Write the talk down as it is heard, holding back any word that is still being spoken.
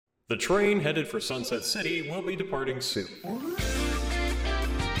The train headed for Sunset City will be departing soon.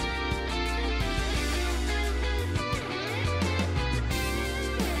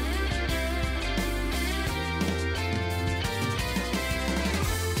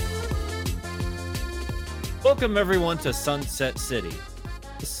 Welcome everyone to Sunset City,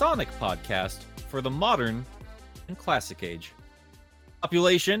 the Sonic podcast for the modern and classic age.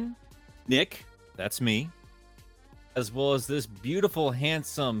 Population, Nick, that's me, as well as this beautiful,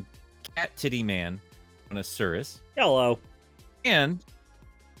 handsome cat titty man, Onosaurus. Hello. And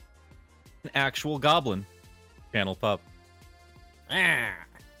an actual goblin, Channel Pup. Can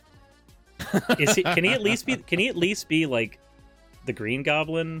he at least be like the Green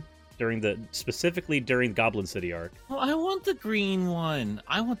Goblin specifically during Goblin City arc? Well, I want the green one.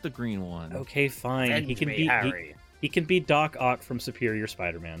 Okay, fine. He can be Doc Ock from Superior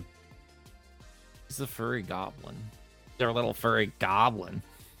Spider-Man. He's the furry goblin. They're a little furry goblin.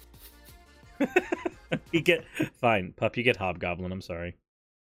 Fine, Pup, you get Hobgoblin, I'm sorry.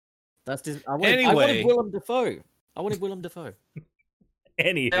 I wanted Willem Dafoe.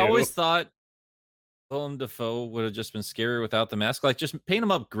 Anywho. I always thought Willem Dafoe would have just been scarier without the mask. Like, just paint him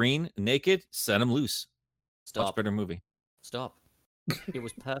up green, naked, set him loose. Much better movie. Stop. It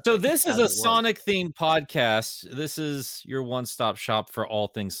was perfect. So this is a Sonic-themed podcast. This is your one-stop shop for all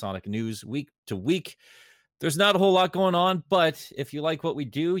things Sonic news, week to week. There's not a whole lot going on, but if you like what we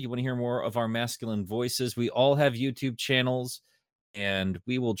do, you want to hear more of our masculine voices, we all have YouTube channels, and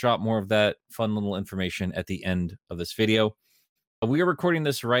we will drop more of that fun little information at the end of this video. We are recording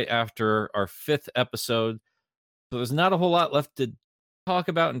this right after our 5th episode, so there's not a whole lot left to talk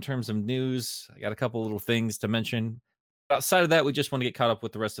about in terms of news. I got a couple little things to mention. Outside of that, we just want to get caught up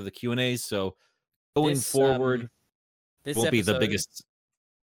with the rest of the Q&As, so going forward, this will be the biggest...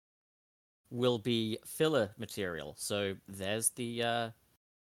 will be filler material. So there's the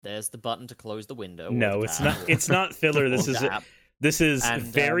button to close the window. No, it's not. It's not filler. This is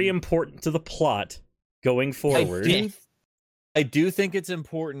very important to the plot going forward. I do think it's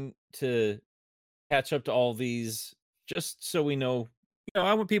important to catch up to all these, just so we know.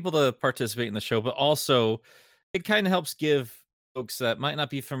 I want people to participate in the show, but also it kind of helps give folks that might not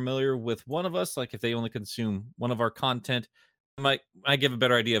be familiar with one of us, like if they only consume one of our content, might give a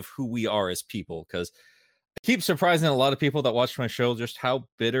better idea of who we are as people, because I keep surprising a lot of people that watch my show just how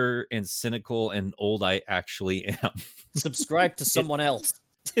bitter and cynical and old I actually am. Subscribe to someone else.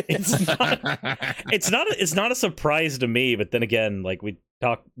 It's not a surprise to me, but then again, like we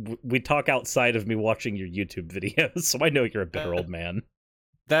talk outside of me watching your YouTube videos, so I know you're a bitter old man.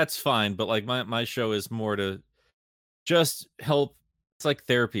 That's fine, but like my show is more to just help. It's like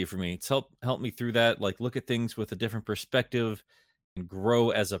therapy for me. It's help me through that, like look at things with a different perspective and grow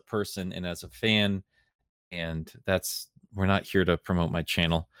as a person and as a fan. And we're not here to promote my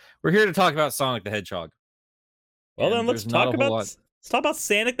channel. We're here to talk about Sonic the Hedgehog. Well, then let's talk about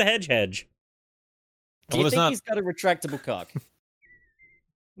Sonic the Hedgehog. Do you think he's got a retractable cock?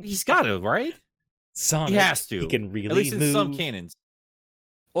 He's got to, right? Sonic, he has to. He can really at least move. In some canons.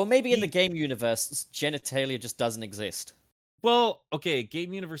 Or maybe in the game universe, genitalia just doesn't exist. Well, okay,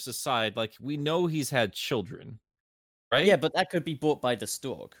 game universe aside, like we know he's had children, right? Yeah, but that could be bought by the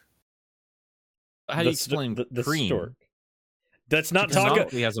stork. How do you explain the Cream? Stork? Let's not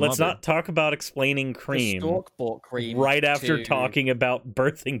talk about explaining Cream. The stork bought Cream right after talking about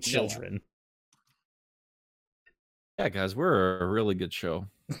birthing children. Yeah, guys, we're a really good show.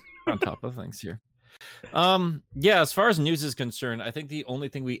 On top of things here. Yeah, as far as news is concerned, I think the only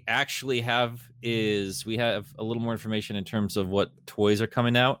thing we actually have is we have a little more information in terms of what toys are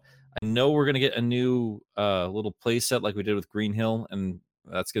coming out. I know we're going to get a new little play set like we did with Green Hill, and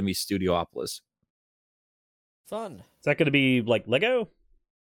that's going to be Studiopolis. Fun. Is that going to be like Lego?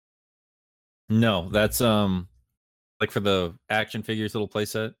 No, that's like for the action figures little play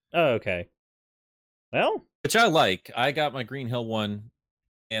set. Oh, okay. Well, which I like. I got my Green Hill one,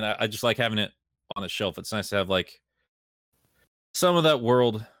 and I just like having it on a shelf. It's nice to have like some of that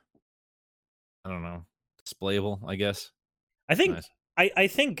world, I don't know, displayable, I guess. I think nice. I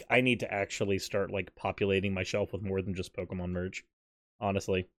think I need to actually start like populating my shelf with more than just Pokemon merch.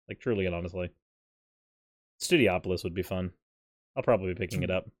 Honestly, like truly and honestly. Studiopolis would be fun. I'll probably be picking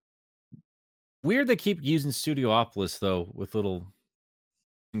it up. Weird they keep using Studiopolis though, with little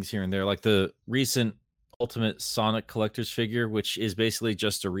things here and there, like the recent Ultimate Sonic Collector's figure, which is basically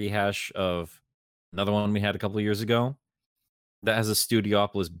just a rehash of another one we had a couple of years ago that has a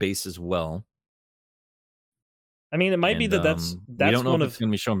Studiopolis base as well. I mean, it might be that's we don't know if it's going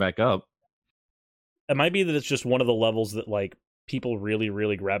to be shown back up. It might be that it's just one of the levels that like people really,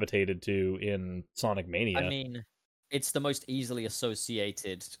 really gravitated to in Sonic Mania. I mean, it's the most easily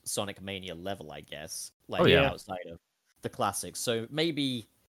associated Sonic Mania level, I guess. Like Oh, yeah. outside of the classics. So maybe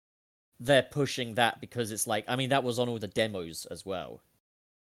they're pushing that because it's like, I mean, that was on all the demos as well.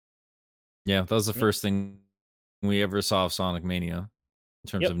 Yeah, that was the Yep. first thing we ever saw of Sonic Mania in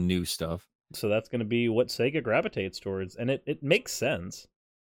terms Yep. of new stuff. So that's going to be what Sega gravitates towards, and it makes sense.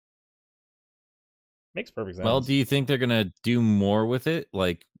 Makes perfect sense. Well, do you think they're gonna do more with it?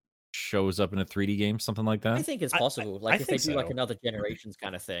 Like shows up in a 3D game, something like I that? think it's I- possible. I Like if they think do like so. another Generations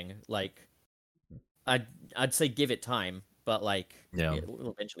kind of thing, like I'd say give it time, but like Yeah. it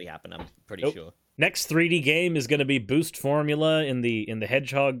will eventually happen. I'm pretty Nope. sure. Next 3D game is going to be Boost Formula in the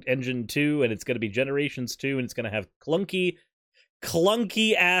Hedgehog Engine 2, and it's going to be Generations 2, and it's going to have clunky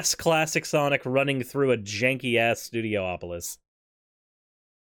ass classic Sonic running through a janky ass Studiopolis.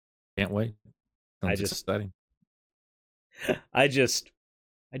 Can't wait. Sounds I just- exciting.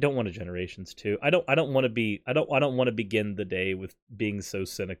 I don't want a Generations 2. I don't want to begin the day with being so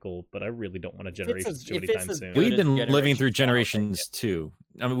cynical, but I really don't want a Generations 2 if it's anytime as soon. good We've as been living through Generations Generations 2.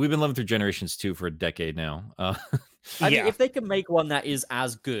 I mean, we've been living through Generations 2 for a decade now. I Yeah. mean, if they can make one that is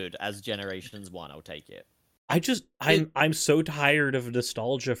as good as Generations 1, I'll take it. I'm so tired of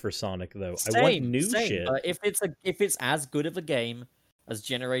nostalgia for Sonic though. I want new shit. But if it's as good of a game as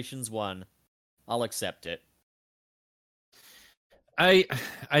Generations 1, I'll accept it.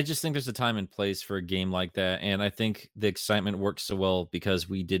 I just think there's a time and place for a game like that, and I think the excitement works so well because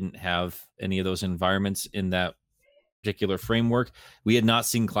we didn't have any of those environments in that particular framework. We had not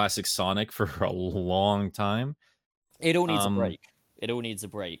seen classic Sonic for a long time. It all needs a break. It all needs a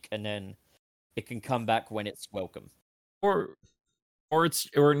break, and then it can come back when it's welcome. Or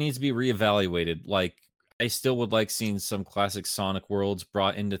it needs to be reevaluated. Like I still would like seeing some classic Sonic worlds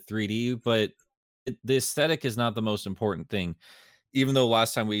brought into 3D, but the aesthetic is not the most important thing. Even though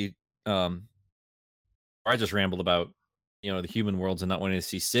last time I just rambled about the human worlds and not wanting to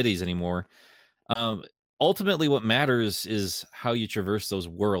see cities anymore. Ultimately, what matters is how you traverse those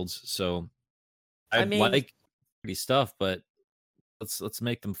worlds. So I mean, like pretty stuff, but let's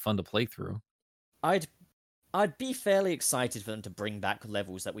make them fun to play through. I'd be fairly excited for them to bring back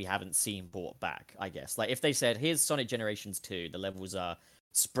levels that we haven't seen brought back, I guess. Like if they said, here's Sonic Generations 2, the levels are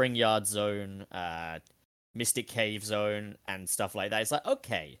Spring Yard Zone, Mystic Cave Zone, and stuff like that. It's like,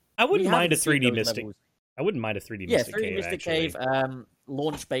 okay. I wouldn't mind a 3D those Mystic. levels. I wouldn't mind a 3D Yeah, Mystic 3D Cave. Mystic actually. Cave,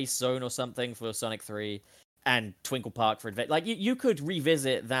 Launch Base Zone or something for Sonic 3, and Twinkle Park for Adventure. Like, you could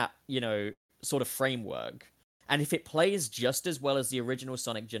revisit that, sort of framework, and if it plays just as well as the original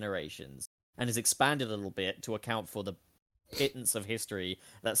Sonic Generations, and is expanded a little bit to account for the pittance of history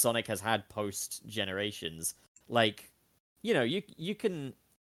that Sonic has had post-Generations, like, you could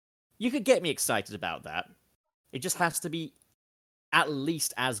get me excited about that. It just has to be at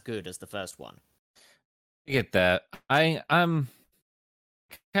least as good as the first one. I get that. I'm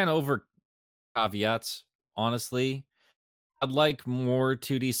kind of over caveats, honestly. I'd like more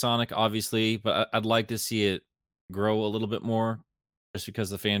 2D Sonic, obviously, but I'd like to see it grow a little bit more, just because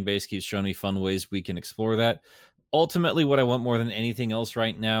the fan base keeps showing me fun ways we can explore that. Ultimately, what I want more than anything else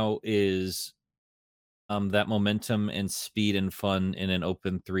right now is that momentum and speed and fun in an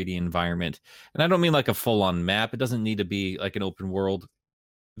open 3D environment. And I don't mean like a full-on map. It doesn't need to be like an open world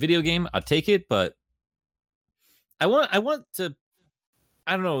video game. I'll take it, but I want to,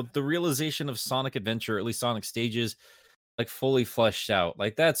 I don't know, the realization of Sonic Adventure, at least Sonic stages, like fully fleshed out.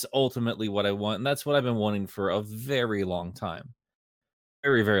 Like that's ultimately what I want, and that's what I've been wanting for a very long time.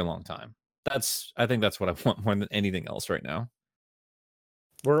 Very, very long time. I think that's what I want more than anything else right now.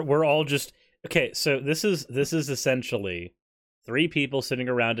 We're all just okay. So this is essentially 3 people sitting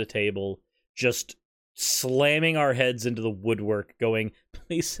around a table, just slamming our heads into the woodwork, going,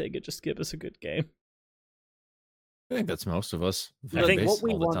 "Please, Sega, just give us a good game." I think that's most of us. I think What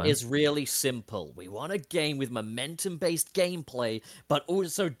we all the want time. is really simple. We want a game with momentum-based gameplay, but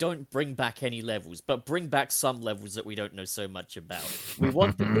also don't bring back any levels, but bring back some levels that we don't know so much about. We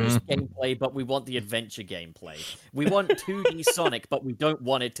want the boost gameplay, but we want the adventure gameplay. We want 2D Sonic, but we don't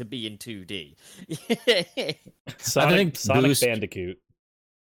want it to be in 2D. Sonic Boost- Bandicoot.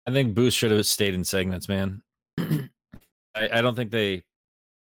 I think Boost should have stayed in segments, man. I don't think they.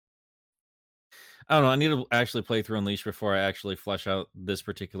 I don't know. I need to actually play through Unleashed before I actually flesh out this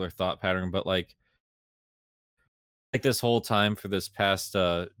particular thought pattern. But like this whole time for this past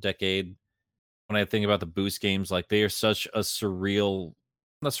decade, when I think about the Boost games, like they are such a surreal.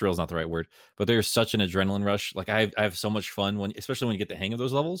 Not surreal is not the right word, but they're such an adrenaline rush. Like I have so much fun especially when you get the hang of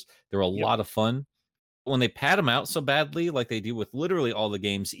those levels. They're a lot of fun. When they pad them out so badly, like they do with literally all the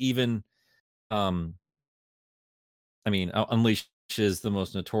games, even I mean, Unleashed is the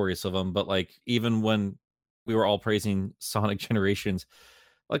most notorious of them, but like even when we were all praising Sonic Generations.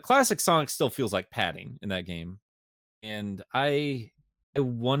 Like classic Sonic still feels like padding in that game. And I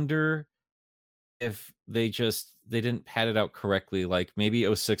wonder if they didn't pad it out correctly. Like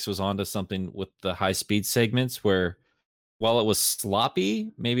maybe '06 was onto something with the high speed segments where while it was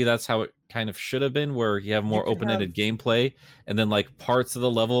sloppy, maybe that's how it kind of should have been, where you have more open-ended gameplay, and then like parts of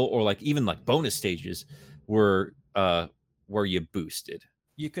the level or like even like bonus stages were where you boosted.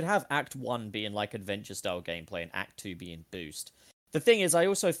 You could have Act 1 being like adventure style gameplay and Act 2 being boost. The thing is, I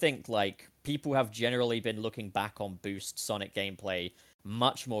also think like people have generally been looking back on boost Sonic gameplay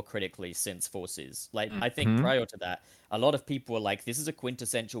much more critically since Forces. Like, I think prior to that, a lot of people were like, this is a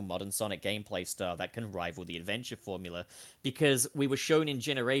quintessential modern Sonic gameplay style that can rival the adventure formula, because we were shown in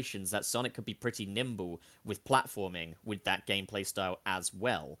Generations that Sonic could be pretty nimble with platforming with that gameplay style as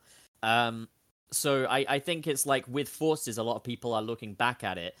well. So I think it's like with Forces, a lot of people are looking back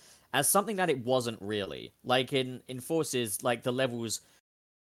at it as something that it wasn't really. Like in Forces, like the levels,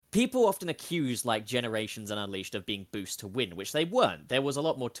 people often accuse like Generations and Unleashed of being boost to win, which they weren't. There was a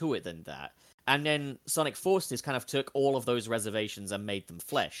lot more to it than that. And then Sonic Forces kind of took all of those reservations and made them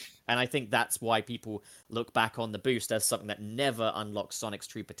flesh. And I think that's why people look back on the boost as something that never unlocks Sonic's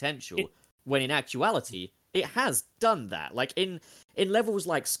true potential, when in actuality, it has done that. Like in levels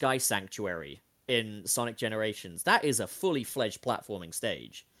like Sky Sanctuary in Sonic Generations, that is a fully fledged platforming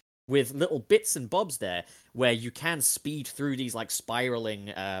stage with little bits and bobs there where you can speed through these like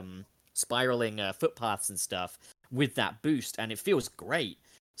spiraling footpaths and stuff with that boost, and it feels great.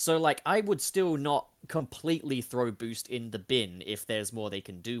 So like I would still not completely throw boost in the bin if there's more they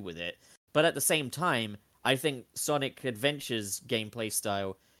can do with it, but at the same time I think Sonic Adventure's gameplay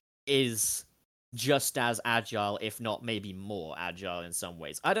style is just as agile, if not maybe more agile in some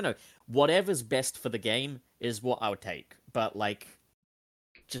ways. I don't know. Whatever's best for the game is what I would take, but like,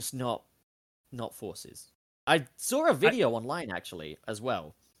 just not Forces. I saw a video online actually as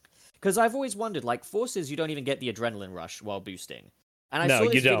well, because I've always wondered, like Forces, you don't even get the adrenaline rush while boosting, and I saw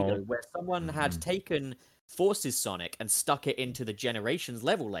this video where someone had taken Forces Sonic and stuck it into the Generations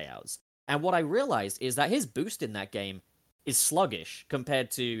level layouts, and what I realized is that his boost in that game is sluggish compared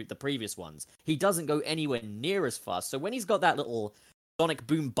to the previous ones. He doesn't go anywhere near as fast, so when he's got that little Sonic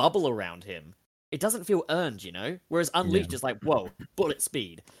Boom bubble around him, it doesn't feel earned, you know? Whereas Unleashed is like, whoa, bullet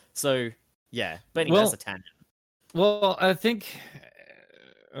speed. So, yeah. But anyway, that's a tangent. Well, I think...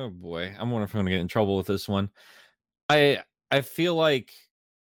 Oh boy, I'm wondering if I'm going to get in trouble with this one. I feel like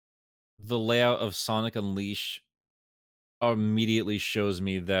the layout of Sonic Unleashed immediately shows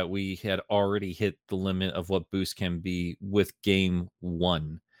me that we had already hit the limit of what boost can be with game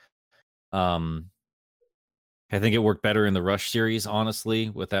 1. I think it worked better in the Rush series, honestly,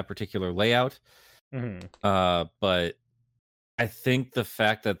 with that particular layout. But I think the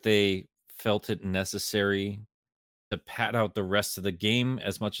fact that they felt it necessary to pad out the rest of the game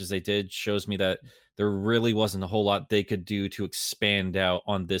as much as they did shows me that there really wasn't a whole lot they could do to expand out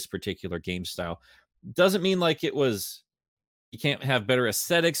on this particular game style. Doesn't mean like it was... You can't have better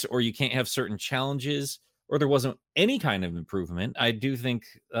aesthetics, or you can't have certain challenges, or there wasn't any kind of improvement. I do think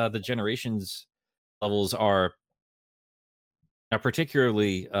the Generations levels are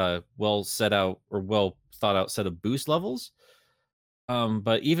particularly well set out, or well thought out set of boost levels.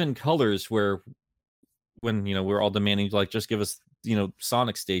 But even Colors, where when we're all demanding like just give us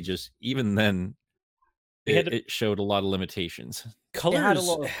Sonic stages, even then it showed a lot of limitations. Colors it had a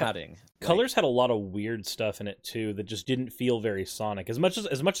lot of padding. Colors had a lot of weird stuff in it too that just didn't feel very Sonic. As much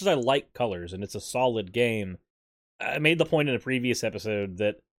as I like Colors and it's a solid game, I made the point in a previous episode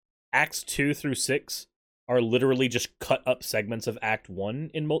that Acts 2 through 6 are literally just cut up segments of Act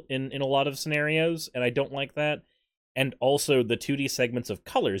 1 in a lot of scenarios, and I don't like that. And also the 2D segments of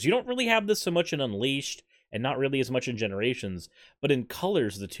Colors. You don't really have this so much in Unleashed, and not really as much in Generations, but in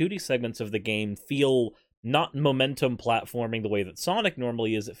Colors, the 2D segments of the game feel not momentum platforming the way that Sonic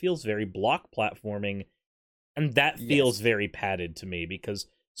normally is. It feels very block platforming, and that feels very padded to me, because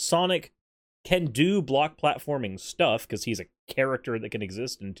Sonic can do block platforming stuff because he's a character that can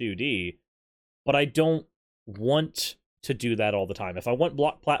exist in 2D, but I don't want to do that all the time. If I want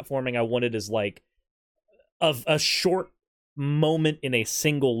block platforming, I want it as like of a short moment in a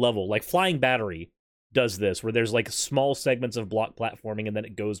single level. Like Flying Battery does this, where there's like small segments of block platforming and then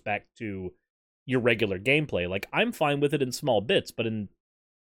it goes back to your regular gameplay. Like, I'm fine with it in small bits, but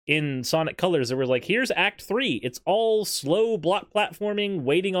in Sonic Colors, there was like, here's Act 3. It's all slow block platforming,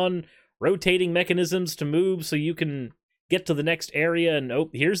 waiting on rotating mechanisms to move so you can get to the next area, and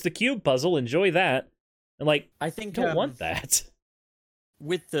here's the cube puzzle, enjoy that. And like, I think don't want that.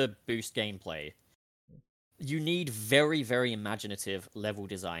 With the boost gameplay, you need very, very imaginative level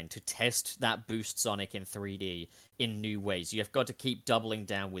design to test that Boost Sonic in 3D in new ways. You've got to keep doubling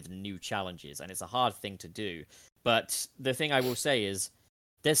down with new challenges, and it's a hard thing to do. But the thing I will say is,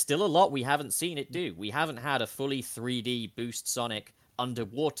 there's still a lot we haven't seen it do. We haven't had a fully 3D Boost Sonic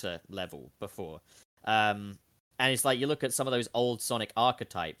underwater level before. And it's like, you look at some of those old Sonic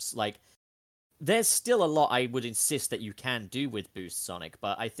archetypes, like, there's still a lot I would insist that you can do with Boost Sonic,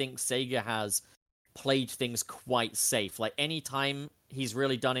 but I think Sega has played things quite safe. Like, anytime he's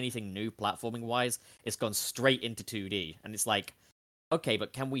really done anything new platforming wise, it's gone straight into 2D. And it's like, okay,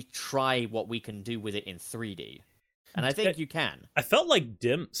 but can we try what we can do with it in 3D? And I think you can. I felt like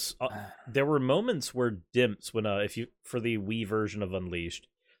Dimps. There were moments where Dimps, when if you for the Wii version of Unleashed,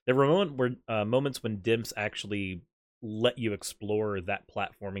 there were moments when Dimps actually let you explore that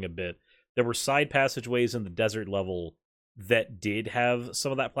platforming a bit. There were side passageways in the desert level that did have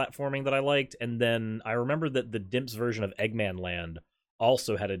some of that platforming that I liked, and then I remember that the Dimps version of Eggman Land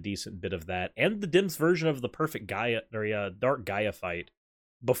also had a decent bit of that, and the Dimps version of the Perfect Gaia or Dark Gaia fight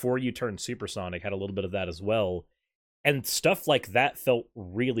before you turned Supersonic had a little bit of that as well. And stuff like that felt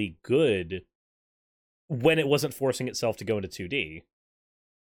really good when it wasn't forcing itself to go into 2D.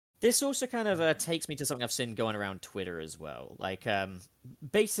 This also kind of takes me to something I've seen going around Twitter as well. Like,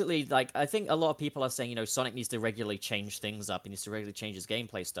 basically, like, I think a lot of people are saying, you know, Sonic needs to regularly change things up. He needs to regularly change his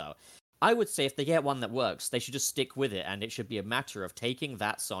gameplay style. I would say if they get one that works, they should just stick with it, and it should be a matter of taking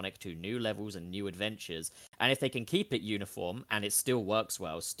that Sonic to new levels and new adventures. And if they can keep it uniform and it still works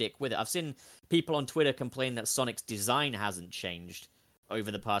well, stick with it. I've seen people on Twitter complain that Sonic's design hasn't changed over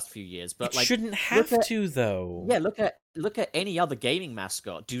the past few years, but it like, shouldn't have to, though. Yeah, look at any other gaming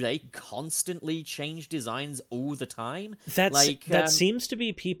mascot. Do they constantly change designs all the time? That seems to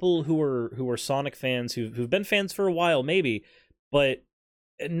be people who are Sonic fans who've been fans for a while, maybe, but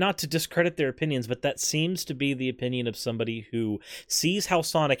not to discredit their opinions, but that seems to be the opinion of somebody who sees how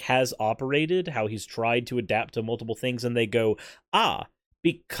Sonic has operated, how he's tried to adapt to multiple things, and they go,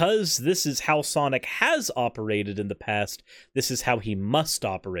 because this is how Sonic has operated in the past, this is how he must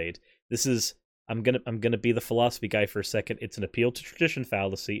operate. This is, I'm gonna be the philosophy guy for a second. It's an appeal to tradition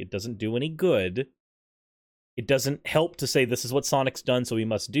fallacy. It doesn't do any good. It doesn't help to say this is what Sonic's done, so we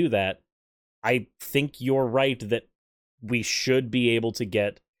must do that. I think you're right that we should be able to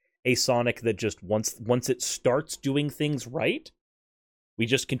get a Sonic that just once it starts doing things right, we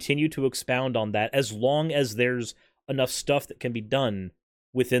just continue to expound on that as long as there's enough stuff that can be done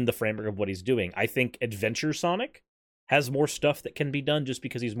within the framework of what he's doing. I think Adventure Sonic has more stuff that can be done just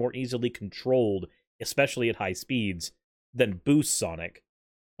because he's more easily controlled, especially at high speeds, than Boost Sonic.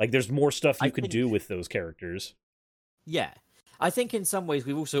 Like, there's more stuff you could do with those characters. Yeah. I think in some ways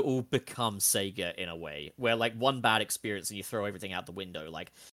we've also all become Sega in a way, where like one bad experience and you throw everything out the window.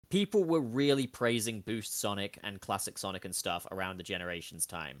 Like, people were really praising Boost Sonic and Classic Sonic and stuff around the generation's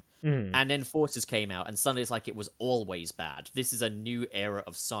time. And then Forces came out and suddenly it's like it was always bad. This is a new era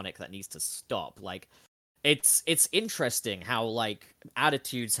of Sonic that needs to stop. Like, it's interesting how like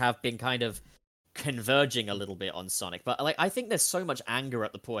attitudes have been kind of converging a little bit on Sonic, but like I think there's so much anger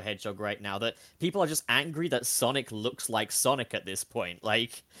at the poor hedgehog right now that people are just angry that Sonic looks like Sonic at this point.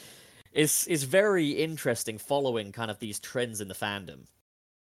 Like, it's very interesting following kind of these trends in the fandom.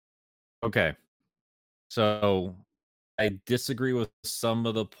 Okay, so I disagree with some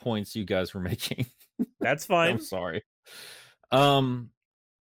of the points you guys were making. That's fine. I'm sorry.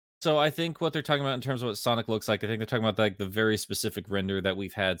 So I think what they're talking about in terms of what Sonic looks like, I think they're talking about like the very specific render that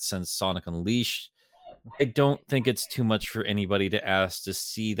we've had since Sonic Unleashed. I don't think it's too much for anybody to ask to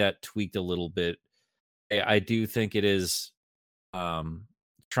see that tweaked a little bit. I do think it is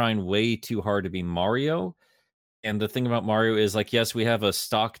trying way too hard to be Mario. And the thing about Mario is, like, yes, we have a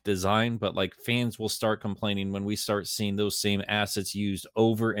stock design, but like fans will start complaining when we start seeing those same assets used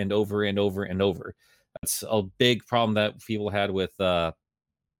over and over and over and over. That's a big problem that people had with the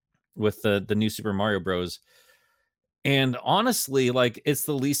new Super Mario Bros. And honestly, like, it's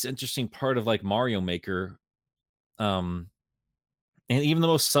the least interesting part of like Mario Maker. And even the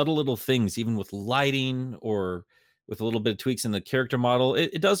most subtle little things, even with lighting or with a little bit of tweaks in the character model,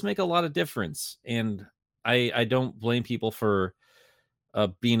 it does make a lot of difference. And I don't blame people for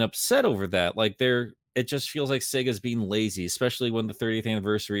being upset over that. Like, it just feels like Sega's being lazy, especially when the 30th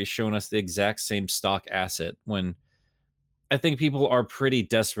anniversary is showing us the exact same stock asset, when I think people are pretty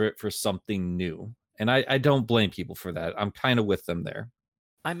desperate for something new. And I don't blame people for that. I'm kind of with them there.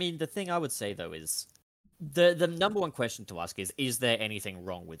 I mean, the thing I would say though is the number one question to ask is there anything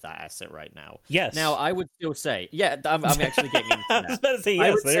wrong with that asset right now? Yes. Now, I would still say, yeah, I'm actually getting into that. I was about to say yes.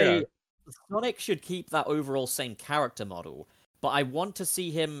 I would say Sonic should keep that overall same character model, but I want to see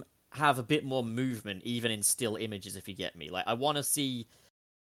him have a bit more movement, even in still images, if you get me. Like, I want to see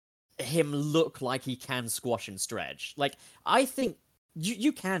him look like he can squash and stretch. Like, I think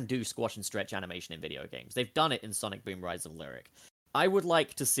you can do squash and stretch animation in video games. They've done it in Sonic Boom Rise of Lyric. I would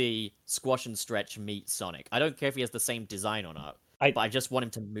like to see squash and stretch meet Sonic. I don't care if he has the same design or not, but I just want him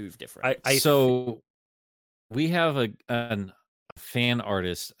to move different. So we have a fan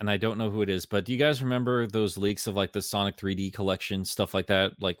artist, and I don't know who it is, but do you guys remember those leaks of like the Sonic 3D collection, stuff like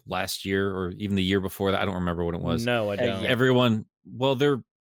that, like last year or even the year before that? I don't remember what it was. No, I don't. Yeah. Everyone, well, there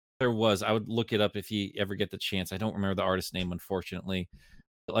was. I would look it up if you ever get the chance. I don't remember the artist's name, unfortunately.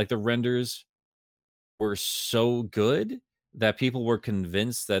 But like the renders were so good that people were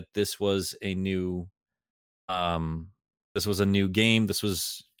convinced that this was a new game.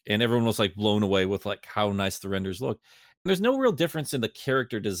 And everyone was like blown away with like how nice the renders look. And there's no real difference in the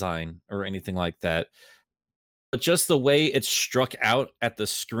character design or anything like that, but just the way it's struck out at the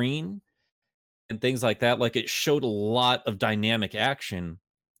screen and things like that, like it showed a lot of dynamic action.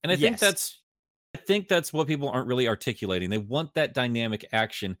 And I think that's what people aren't really articulating. They want that dynamic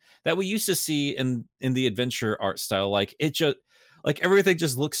action that we used to see in the adventure art style. Like it just like everything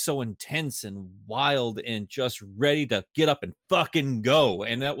just looks so intense and wild and just ready to get up and fucking go.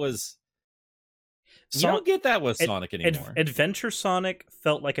 And that was you don't get that with Sonic anymore. Adventure Sonic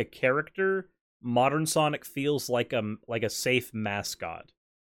felt like a character. Modern Sonic feels like a safe mascot.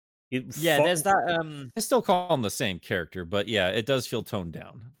 There's that. I still call him the same character, but yeah, it does feel toned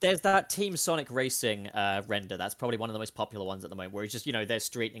down. There's that Team Sonic Racing render. That's probably one of the most popular ones at the moment, where he's just, they're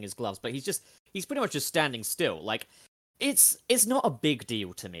straightening his gloves, but he's pretty much just standing still. Like, it's not a big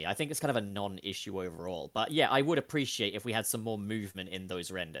deal to me. I think it's kind of a non-issue overall. But yeah, I would appreciate if we had some more movement in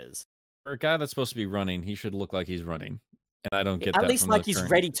those renders. For a guy that's supposed to be running, he should look like he's running. And I don't get at that. Least like he's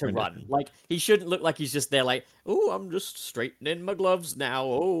ready to run. Like, he shouldn't look like he's just there like, oh, I'm just straightening my gloves now.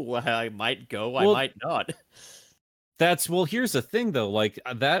 Oh, I might go, I might not. Here's the thing though. Like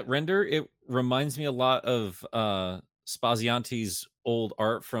that render, it reminds me a lot of Spazianti's old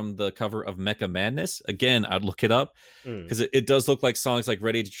art from the cover of Mecha Madness. Again, I'd look it up because it does look like Sonic's like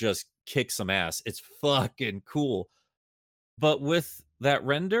ready to just kick some ass. It's fucking cool. But with that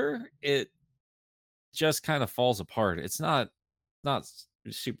render, it just kind of falls apart. It's not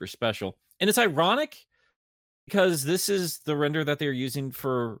super special. And it's ironic because this is the render that they're using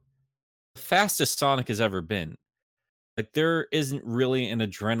for the fastest Sonic has ever been. Like there isn't really an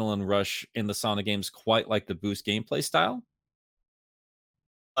adrenaline rush in the Sonic games quite like the boost gameplay style.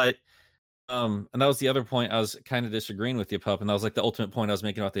 But and that was the other point I was kind of disagreeing with you, Pup, and that was like the ultimate point I was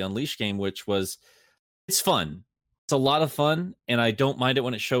making about the Unleashed game, which was it's fun. It's a lot of fun, and I don't mind it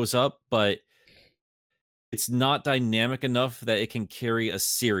when it shows up, but it's not dynamic enough that it can carry a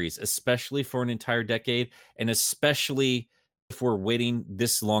series, especially for an entire decade, and especially if we're waiting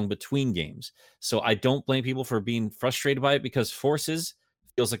this long between games. So I don't blame people for being frustrated by it because Forces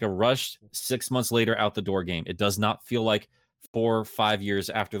feels like a rushed 6 months later out the door game. It does not feel like 4 or 5 years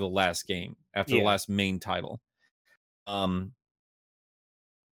after the last game, after the last main title. So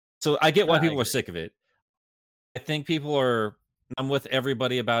I get why people are sick of it. I think I'm with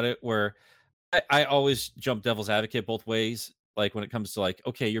everybody about it where I always jump devil's advocate both ways. Like when it comes to like,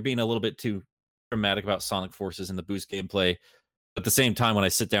 okay, you're being a little bit too dramatic about Sonic Forces and the boost gameplay. At the same time, when I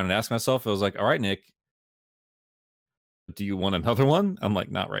sit down and ask myself, I was like, all right, Nick, do you want another one? I'm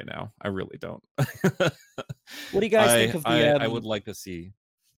like, not right now. I really don't. What do you guys think of the... I would like to see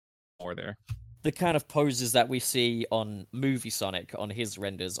more there. The kind of poses that we see on Movie Sonic on his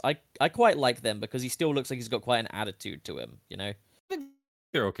renders. I quite like them because he still looks like he's got quite an attitude to him,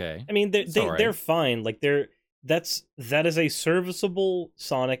 They're okay. I mean, they're fine. Like that is a serviceable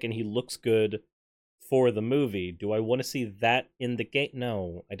Sonic, and he looks good for the movie. Do I want to see that in the game?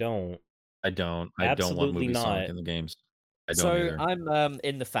 No, I don't. I don't want Movie Sonic in the games. I don't either. I'm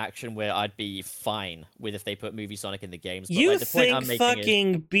in the faction where I'd be fine with if they put Movie Sonic in the games. But You like, the point I'm think making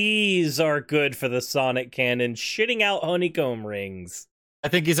fucking bees are good for the Sonic canon, shitting out honeycomb rings? I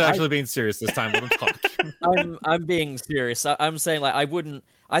think he's actually being serious this time. Let him talk. I'm being serious. I'm saying like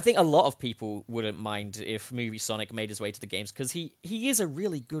I think a lot of people wouldn't mind if Movie Sonic made his way to the games because he is a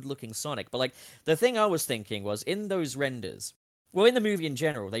really good looking Sonic. But like the thing I was thinking was in those renders, well, in the movie in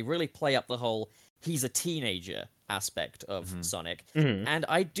general, they really play up the whole he's a teenager aspect of Sonic. And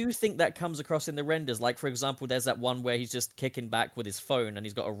I do think that comes across in the renders. Like, for example, there's that one where he's just kicking back with his phone and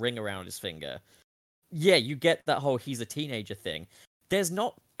he's got a ring around his finger. Yeah, you get that whole he's a teenager thing. There's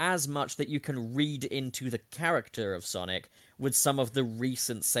not as much that you can read into the character of Sonic with some of the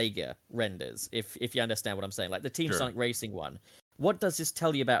recent Sega renders, if you understand what I'm saying. Like the Team Sonic Racing one. What does this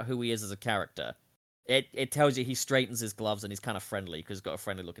tell you about who he is as a character? it tells you he straightens his gloves and he's kind of friendly because he's got a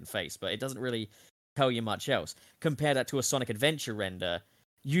friendly looking face, but it doesn't really tell you much else. Compare that to a Sonic Adventure render,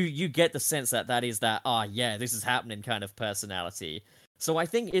 you get the sense that is that, yeah, this is happening kind of personality. So I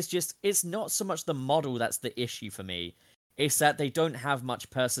think it's not so much the model that's the issue for me. It's that they don't have much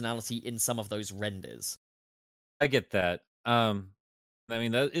personality in some of those renders. I get that. I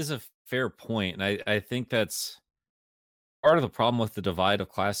mean, that is a fair point, and I think that's part of the problem with the divide of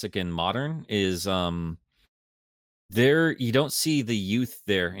classic and modern is there you don't see the youth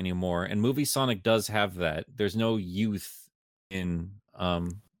there anymore, and movie Sonic does have that. There's no youth in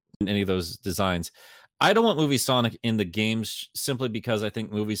any of those designs. I don't want movie Sonic in the games simply because I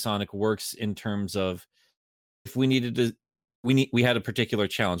think movie Sonic works in terms of if we needed to we had a particular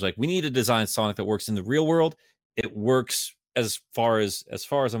challenge. Like we need to design Sonic that works in the real world. It works as far as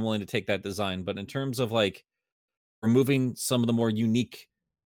I'm willing to take that design. But in terms of like removing some of the more unique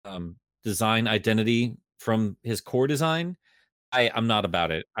design identity from his core design, I'm not about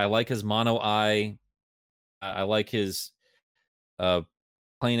it. I like his mono eye. I like his uh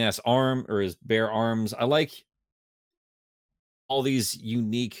plain ass arm or his bare arms. I like all these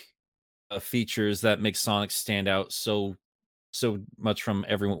unique features that make Sonic stand out so much from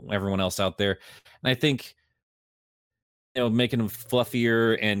everyone else out there. And I think making him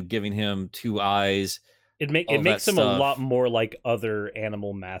fluffier and giving him two eyes, It all that makes him a lot stuff. more like other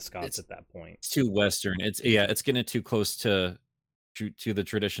animal mascots at that point. It's too Western. It's getting too close to the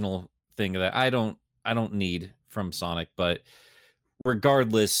traditional thing that I don't need from Sonic. But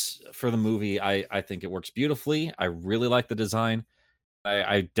regardless, for the movie, I think it works beautifully. I really like the design.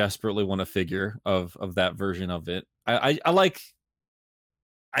 I desperately want a figure of that version of it. I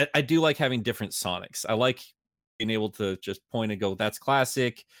do like having different Sonics. I like being able to just point and go, that's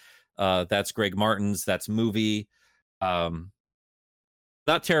classic, that's Greg Martin's, that's movie.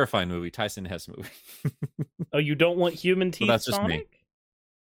 Not terrifying movie, Tyson Hess movie. Oh, you don't want human teeth that's just me.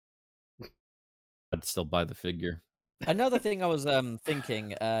 Sonic? I'd still buy the figure. Another thing I was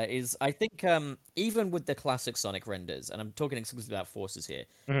thinking is I think even with the classic Sonic renders, and I'm talking exclusively about Forces here,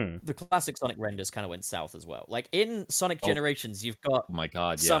 the classic Sonic renders kind of went south as well. Like in Sonic Generations, you've got Oh my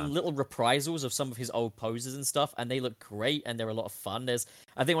god, yeah. some little reprisals of some of his old poses and stuff, and they look great and they're a lot of fun. There's,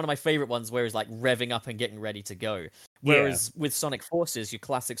 I think, one of my favorite ones where he's like revving up and getting ready to go. Whereas with Sonic Forces, your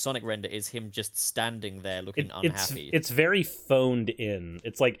classic Sonic render is him just standing there looking unhappy. It's very phoned in.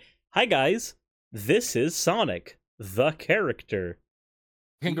 It's like, hi guys, this is Sonic, the character.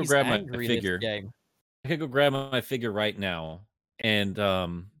 I can go grab my figure. I can go grab my figure right now, and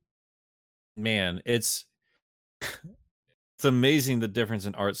man, it's amazing the difference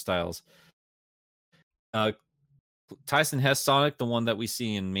in art styles. Tyson Hess Sonic, the one that we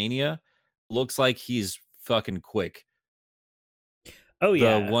see in Mania, looks like he's fucking quick. Oh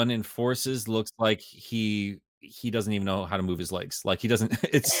yeah. The one in Forces looks like he doesn't even know how to move his legs. Like he doesn't.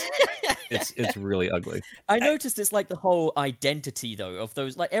 It's really ugly. I noticed it's like the whole identity though of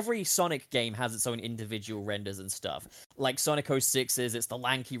those. Like every Sonic game has its own individual renders and stuff. Like Sonic 06's, it's the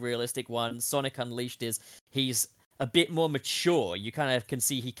lanky, realistic one. Sonic Unleashed he's a bit more mature. You kind of can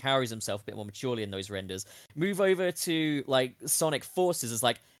see he carries himself a bit more maturely in those renders. Move over to like Sonic Forces, is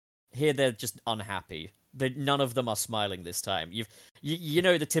like here they're just unhappy. None of them are smiling this time. You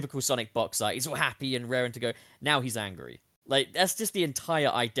know the typical Sonic box art. He's all happy and raring to go. Now he's angry. Like that's just the entire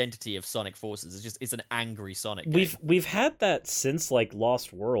identity of Sonic Forces. It's an angry Sonic game. We've had that since like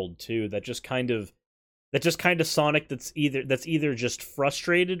Lost World too. That just kind of Sonic that's either just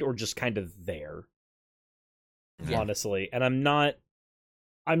frustrated or just kind of there. Yeah. Honestly, and I'm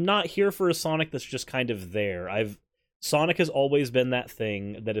not here for a Sonic that's just kind of there. Sonic has always been that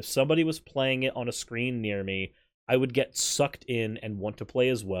thing that if somebody was playing it on a screen near me, I would get sucked in and want to play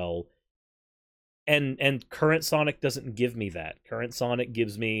as well. And current Sonic doesn't give me that. Current Sonic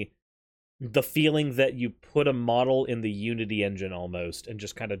gives me the feeling that you put a model in the Unity engine almost and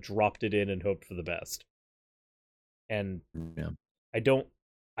just kind of dropped it in and hoped for the best. And yeah. I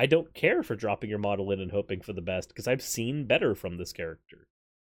don't care for dropping your model in and hoping for the best because I've seen better from this character.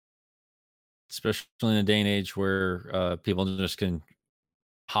 Especially in a day and age where people just can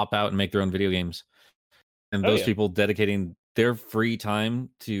hop out and make their own video games. And those people dedicating their free time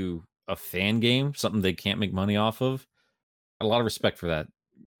to a fan game, something they can't make money off of, a lot of respect for that,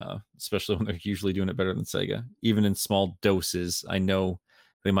 especially when they're usually doing it better than Sega. Even in small doses, I know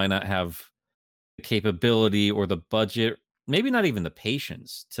they might not have the capability or the budget, maybe not even the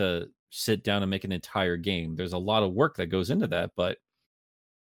patience to sit down and make an entire game. There's a lot of work that goes into that, but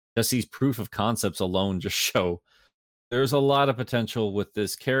just these proof of concepts alone just show there's a lot of potential with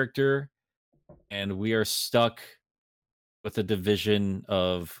this character, and we are stuck with a division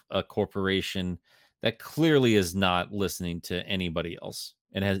of a corporation that clearly is not listening to anybody else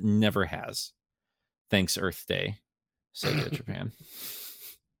and never has. Thanks, Earth Day, Sega Japan.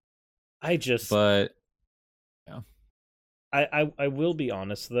 I just, But yeah, I will be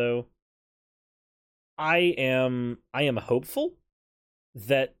honest though. I am hopeful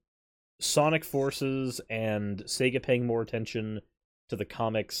that Sonic Forces and Sega paying more attention to the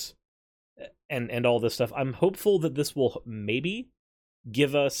comics and all this stuff. I'm hopeful that this will maybe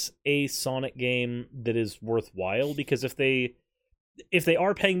give us a Sonic game that is worthwhile, because if they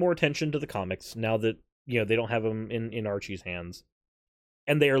are paying more attention to the comics now that they don't have them in Archie's hands,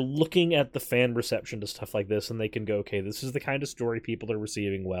 and they are looking at the fan reception to stuff like this, and they can go, okay, this is the kind of story people are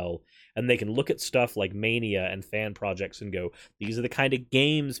receiving well, and they can look at stuff like Mania and fan projects and go, these are the kind of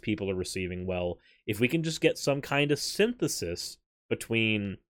games people are receiving well. If we can just get some kind of synthesis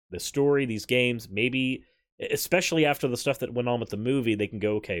between the story, these games, maybe, especially after the stuff that went on with the movie, they can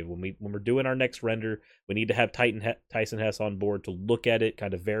go, okay, when we're doing our next render, we need to have Tyson Hess on board to look at it,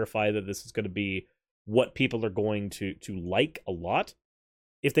 kind of verify that this is going to be what people are going to like a lot.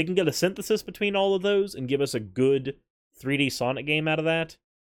 If they can get a synthesis between all of those and give us a good 3D Sonic game out of that,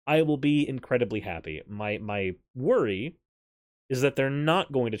 I will be incredibly happy. My worry is that they're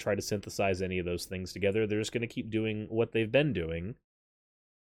not going to try to synthesize any of those things together. They're just going to keep doing what they've been doing.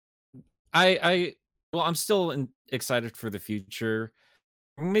 I'm still excited for the future.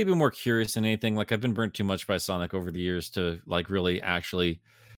 Maybe more curious than anything. Like, I've been burnt too much by Sonic over the years to like really actually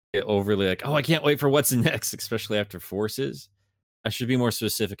get overly like, oh, I can't wait for what's next, especially after Forces. I should be more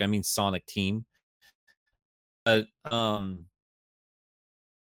specific. I mean Sonic Team. But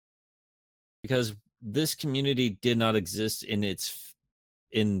because this community did not exist in its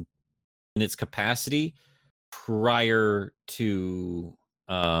capacity prior to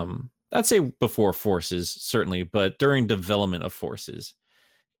I'd say before Forces, certainly, but during development of Forces,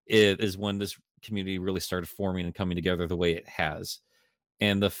 it is when this community really started forming and coming together the way it has.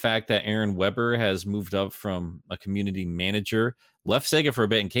 And the fact that Aaron Weber has moved up from a community manager, left Sega for a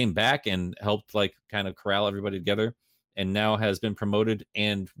bit and came back and helped like kind of corral everybody together, and now has been promoted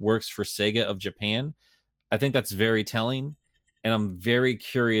and works for Sega of Japan, I think that's very telling. And I'm very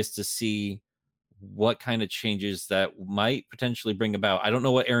curious to see what kind of changes that might potentially bring about. I don't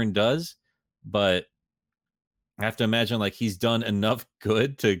know what Aaron does, but I have to imagine like he's done enough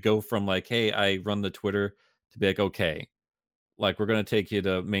good to go from like, hey, I run the Twitter, to be like, okay, like we're going to take you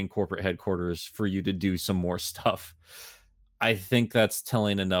to main corporate headquarters for you to do some more stuff. I think that's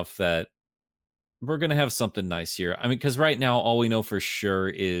telling enough that we're going to have something nice here. I mean, because right now, all we know for sure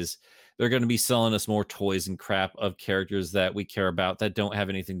is they're going to be selling us more toys and crap of characters that we care about that don't have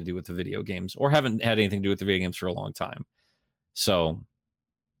anything to do with the video games or haven't had anything to do with the video games for a long time. So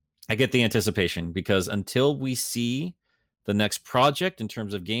I get the anticipation, because until we see the next project in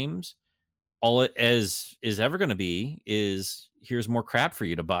terms of games, all it is ever going to be is here's more crap for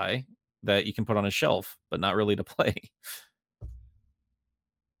you to buy that you can put on a shelf, but not really to play.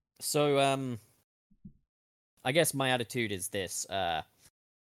 So, I guess my attitude is this.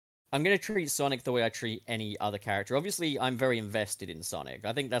 I'm going to treat Sonic the way I treat any other character. Obviously, I'm very invested in Sonic.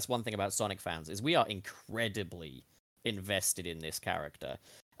 I think that's one thing about Sonic fans, is we are incredibly invested in this character.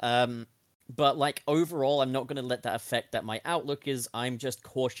 But, like, overall, I'm not going to let that affect that my outlook is. I'm just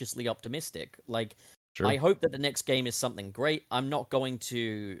cautiously optimistic. Like, Sure. I hope that the next game is something great. I'm not going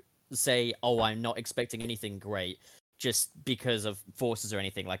to say, oh, I'm not expecting anything great just because of Forces or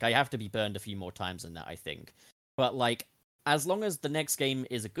anything. Like, I have to be burned a few more times than that, I think. But, like, as long as the next game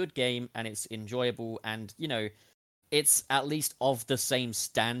is a good game and it's enjoyable and, you know, it's at least of the same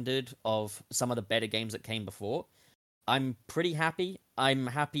standard of some of the better games that came before, I'm pretty happy. I'm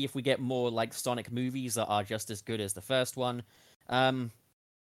happy if we get more, like, Sonic movies that are just as good as the first one.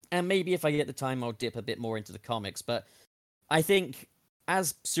 And maybe if I get the time, I'll dip a bit more into the comics. But I think,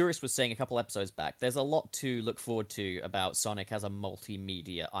 as Sirius was saying a couple episodes back, there's a lot to look forward to about Sonic as a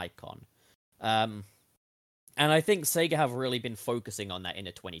multimedia icon. And I think Sega have really been focusing on that in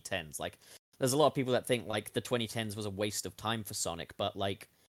the 2010s. Like, there's a lot of people that think, like, the 2010s was a waste of time for Sonic, but, like,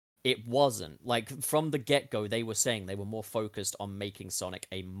 it wasn't. Like, from the get-go, they were saying they were more focused on making Sonic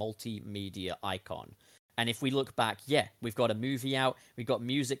a multimedia icon. And if we look back, yeah, we've got a movie out, we've got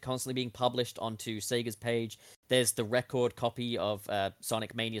music constantly being published onto Sega's page, there's the record copy of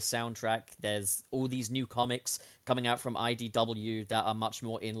Sonic Mania soundtrack, there's all these new comics coming out from IDW that are much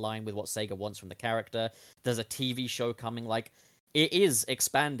more in line with what Sega wants from the character, there's a TV show coming, like, it is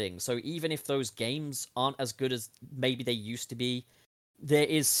expanding, so even if those games aren't as good as maybe they used to be, there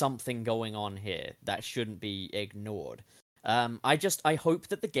is something going on here that shouldn't be ignored. I hope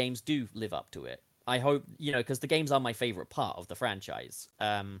that the games do live up to it. I hope, you know, because the games are my favorite part of the franchise.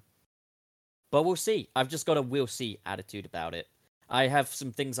 But we'll see. I've just got a we'll see attitude about it. I have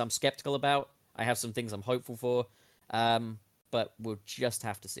some things I'm skeptical about. I have some things I'm hopeful for. But we'll just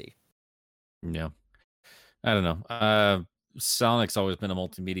have to see. Yeah. I don't know. Sonic's always been a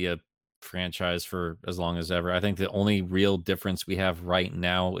multimedia franchise for as long as ever. I think the only real difference we have right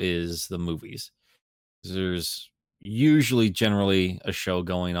now is the movies. There's usually generally a show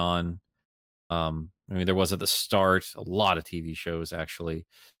going on. I mean, there was at the start a lot of TV shows actually.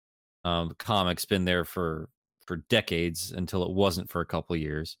 The comics been there for decades until it wasn't for a couple of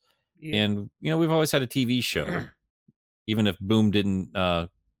years. Yeah. And we've always had a TV show. Even if Boom didn't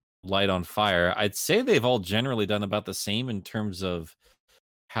light on fire, I'd say they've all generally done about the same in terms of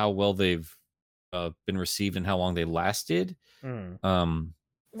how well they've been received and how long they lasted.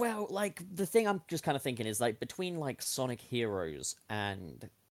 Well, like, the thing I'm just kind of thinking is, like, between, like, Sonic Heroes and,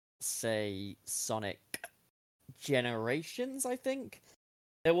 say, Sonic Generations, I think,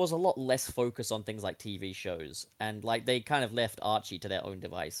 there was a lot less focus on things like TV shows, and, like, they kind of left Archie to their own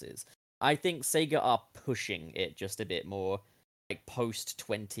devices. I think Sega are pushing it just a bit more, like,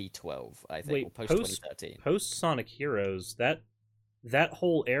 post-2012, I think, or post-2013. Post-Sonic Heroes, that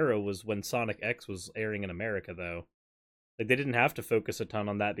whole era was when Sonic X was airing in America, though. Like, they didn't have to focus a ton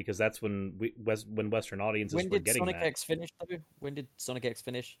on that because that's when Western audiences were getting Sonic that. X finish, though? When did Sonic X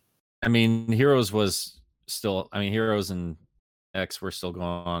finish? I mean, Heroes was still. I mean, Heroes and X were still going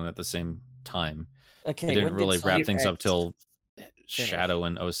on at the same time. Okay, They didn't really wrap things up X till finish? Shadow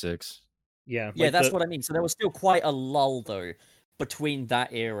in 06. Yeah, Yeah, like that's what I mean. So there was still quite a lull, though, between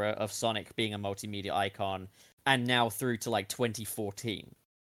that era of Sonic being a multimedia icon and now through to, like, 2014.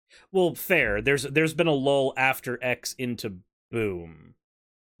 Well, fair. There's been a lull after X into Boom.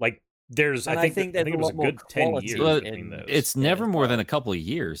 Like, I think it was a good 10 years between those. It's never more than a couple of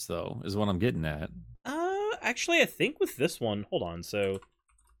years, though, is what I'm getting at. Actually, I think with this one, hold on. So,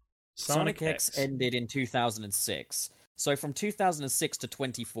 Sonic X ended in 2006. So from 2006 to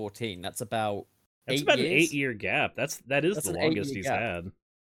 2014, that's about an 8-year gap. That's the longest he's had.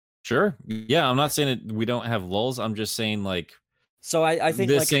 Sure. Yeah, I'm not saying we don't have lulls. I'm just saying, like, so I think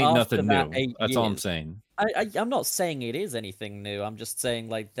this like, ain't after nothing that new. That's all I'm saying. I'm not saying it is anything new. I'm just saying,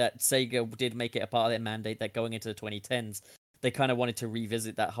 like, that Sega did make it a part of their mandate that going into the 2010s, they kind of wanted to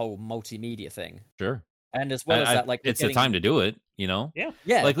revisit that whole multimedia thing. Sure. And as well as that, like, it's the time to do it, Yeah.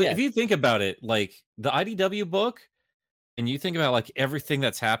 Like, if you think about it, like, the IDW book, and you think about, like, everything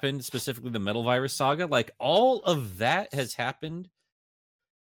that's happened, specifically the Metal Virus saga, like, all of that has happened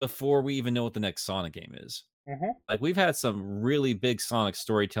before we even know what the next Sonic game is. Like, we've had some really big Sonic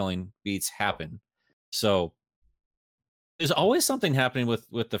storytelling beats happen. So there's always something happening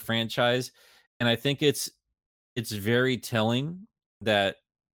with the franchise, and I think it's very telling that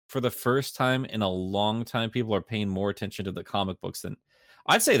for the first time in a long time, people are paying more attention to the comic books than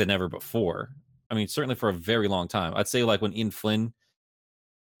I'd say than ever before. I mean, certainly for a very long time. I'd say, like, when Ian Flynn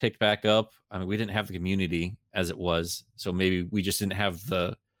picked back up, I mean, we didn't have the community as it was, so maybe we just didn't have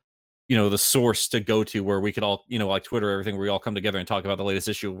the the source to go to where we could all, like Twitter, everything, where we all come together and talk about the latest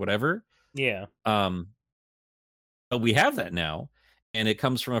issue or whatever. Yeah. But we have that now, and it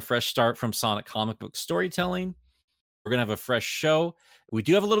comes from a fresh start from Sonic comic book storytelling. We're gonna have a fresh show. We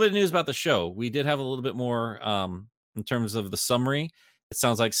do have a little bit of news about the show. We did have a little bit more in terms of the summary. It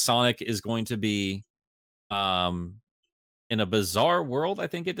sounds like Sonic is going to be in a bizarre world, I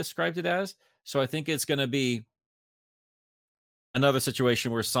think it described it as. So I think it's going to be another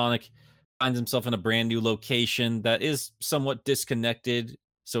situation where Sonic finds himself in a brand new location that is somewhat disconnected.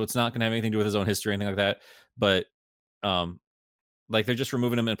 So it's not going to have anything to do with his own history or anything like that. But like, they're just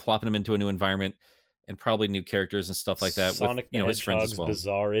removing him and plopping him into a new environment and probably new characters and stuff like that. Sonic with, his friends as well.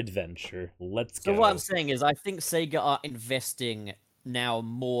 Bizarre Adventure. Let's go. So what I'm saying is, I think Sega are investing now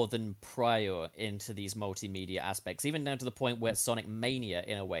more than prior into these multimedia aspects, even down to the point where Sonic Mania,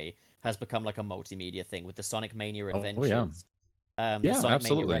 in a way, has become like a multimedia thing with the Sonic Mania Adventures. The Sonic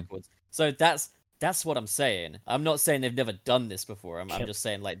absolutely. Mania Records. So that's what I'm saying. I'm not saying they've never done this before. I'm just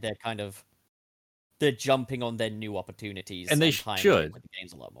saying, like, they're jumping on their new opportunities, and they should with the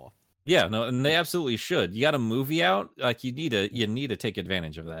games a lot more. Yeah, no, and they absolutely should. You got a movie out, like, you need to take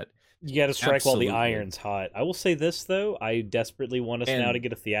advantage of that. You got to strike while the iron's hot. I will say this, though: I desperately want us now to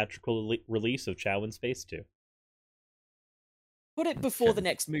get a theatrical release of Chow in Space 2. Put it before the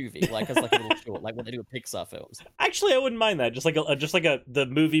next movie, like, as like a little short, like what they do with Pixar films. Actually, I wouldn't mind that. Just like the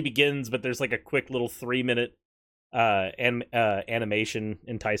movie begins, but there's like a quick little 3-minute animation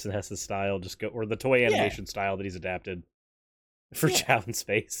in Tyson Hess's style, or the toy animation style that he's adapted for Chow in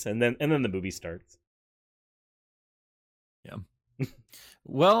Space, and then the movie starts. Yeah.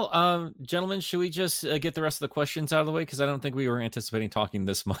 Well, gentlemen, should we just get the rest of the questions out of the way? Because I don't think we were anticipating talking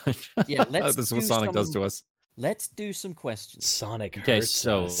this much. Yeah, let's This is what do Sonic does some- to us. Let's do some questions. Sonic Okay, hurts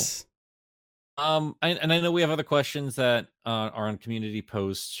so- us. And I know we have other questions that are on community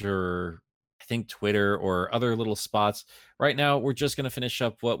posts or I think Twitter or other little spots. Right now, we're just going to finish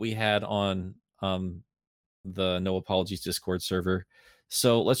up what we had on the No Apologies Discord server.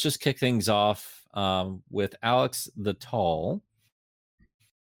 So let's just kick things off with Alex the Tall.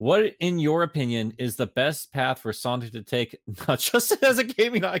 What, in your opinion, is the best path for Sonic to take, not just as a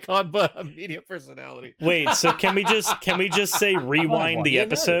gaming icon, but a media personality? Wait, so can we just say rewind the Yeah, no.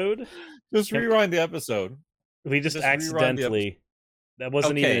 episode? Just rewind the episode. We just Just rewind the accidentally. That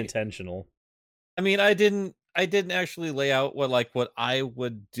wasn't even Okay. intentional. I mean, I didn't actually lay out what I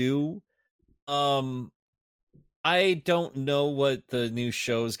would do. I don't know what the new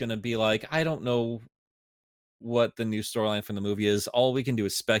show is going to be like. I don't know what the new storyline from the movie is. All we can do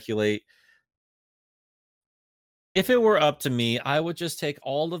is speculate. If it were up to me, I would just take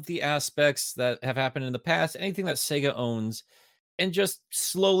all of the aspects that have happened in the past, anything that Sega owns, and just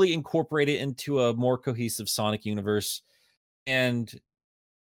slowly incorporate it into a more cohesive Sonic universe. And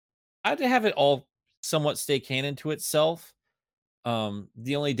I'd have it all somewhat stay canon to itself.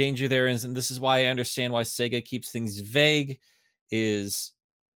 The only danger there is, and this is why I understand why Sega keeps things vague, is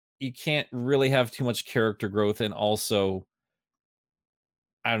you can't really have too much character growth and also,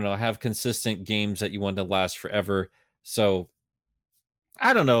 I don't know, have consistent games that you want to last forever. So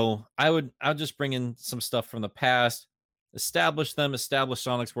I don't know. I'll just bring in some stuff from the past, establish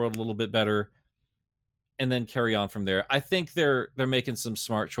Sonic's world a little bit better, and then carry on from there. I think they're making some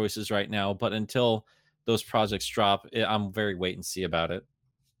smart choices right now, but until those projects drop, I'm very wait and see about it.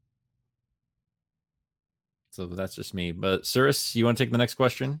 So that's just me. But Cirrus, you want to take the next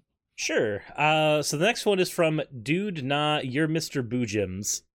question? Sure. So the next one is from Dude Nah, You're Mr.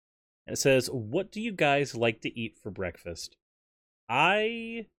 Boojims. And it says, what do you guys like to eat for breakfast?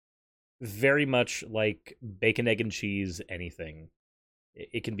 I very much like bacon, egg, and cheese, anything.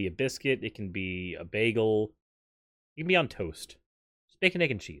 It can be a biscuit, it can be a bagel, it can be on toast. Just bacon,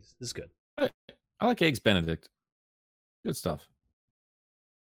 egg, and cheese. This is good. I like Eggs Benedict. Good stuff.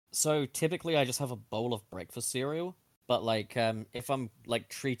 So typically, I just have a bowl of breakfast cereal. But like, if I'm like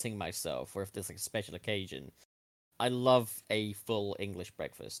treating myself, or if there's like a special occasion, I love a full English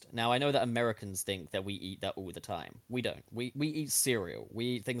breakfast. Now I know that Americans think that we eat that all the time. We don't. We eat cereal. We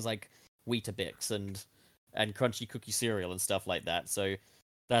eat things like Weetabix and crunchy cookie cereal and stuff like that. So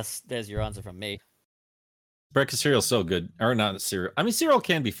there's your answer from me. Breakfast cereal's so good. Or not cereal. I mean, cereal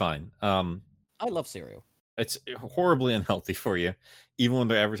can be fine. I love cereal. It's horribly unhealthy for you, even when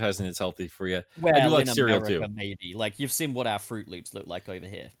they're advertising it's healthy for you. Well, I do like in cereal America, too. maybe. Like, you've seen what our Fruit Loops look like over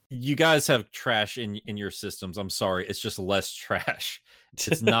here. You guys have trash in your systems. I'm sorry. It's just less trash.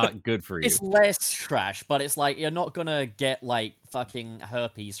 It's not good for you. It's less trash, but it's like, you're not gonna get, like, fucking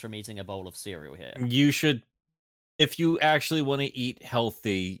herpes from eating a bowl of cereal here. You should, if you actually want to eat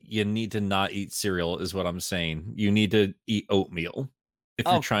healthy, you need to not eat cereal, is what I'm saying. You need to eat oatmeal if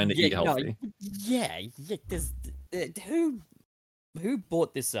you're trying to eat healthy. There's, who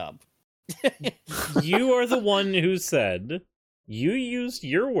brought this up? You are the one who said, you used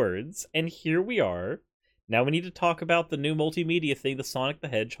your words, and here we are. Now we need to talk about the new multimedia thing, the Sonic the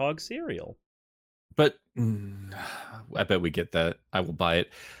Hedgehog cereal. But I bet we get that. I will buy it.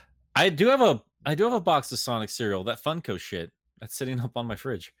 I do have a box of Sonic cereal, that Funko shit that's sitting up on my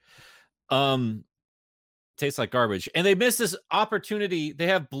fridge. Tastes like garbage. And they missed this opportunity. They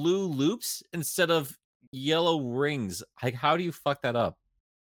have blue loops instead of yellow rings. Like, how do you fuck that up?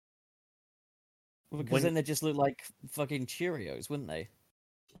 Because then they just look like fucking Cheerios, wouldn't they?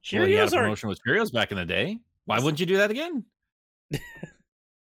 Well, you had a Cheerios are promotion with Cheerios back in the day. Why wouldn't you do that again?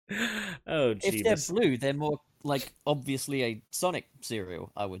 Oh, If gee, they're blue, they're more like obviously a Sonic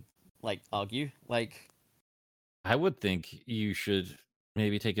cereal, I would like argue. Like, I would think you should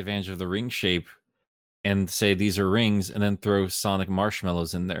maybe take advantage of the ring shape and say these are rings and then throw Sonic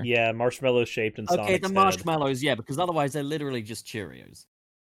marshmallows in there. yeah, marshmallow shaped in okay, Sonic's the head. marshmallows, yeah, because otherwise they're literally just Cheerios.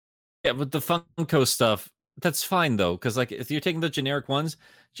 Yeah, but the Funko stuff, that's fine though, because like if you're taking the generic ones,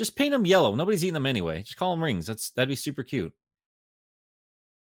 just paint them yellow. Nobody's eating them anyway. Just call them rings. That'd be super cute.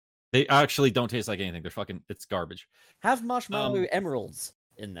 They actually don't taste like anything. It's garbage. Have marshmallow emeralds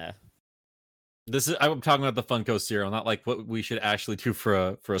in there. I'm talking about the Funko cereal, not like what we should actually do for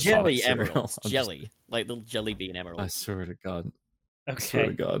a Jelly Sonic cereal. emeralds, I'm jelly, like little jelly bean I emeralds. swear to God. I swear to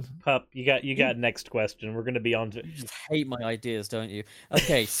Okay, God. Pup, you got next question. We're gonna be on to You just hate my ideas, don't you?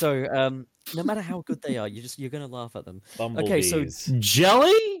 Okay, so no matter how good they are, you're gonna laugh at them. Okay, so bumblebees.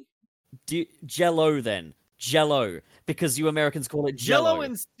 Jelly? Jello then. Jello, because you Americans call it Jello. Jello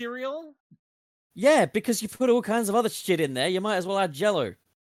and cereal? Yeah, because you put all kinds of other shit in there. You might as well add Jello.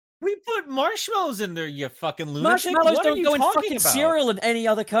 We put marshmallows in there, you fucking lunatic. Marshmallows What are don't you go in talking fucking about? cereal in any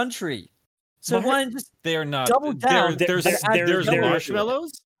other country. So why not just They're not. double down? There's and add there's Jello to it?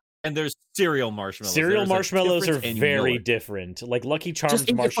 marshmallows and there's cereal marshmallows. Cereal There's a marshmallows are difference, and you know very it. different. Like Lucky Charms Just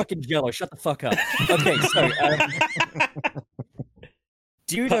eat your fucking Jello. Shut the fuck up. Okay, so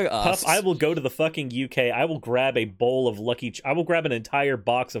Dudo asks, Puff, I will go to the fucking UK. I will grab a bowl of I will grab an entire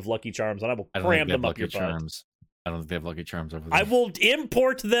box of Lucky Charms and I will I don't cram think they have them up Lucky your butt. Charms. I don't think they have Lucky Charms over there. I will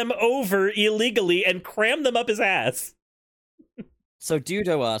import them over illegally and cram them up his ass. So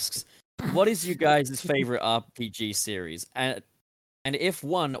Dudo asks, what is you guys' favorite RPG series? And if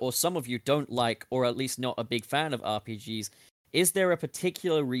one or some of you don't like, or at least not a big fan of RPGs, is there a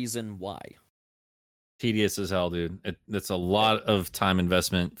particular reason why? Tedious as hell, dude. It's a lot of time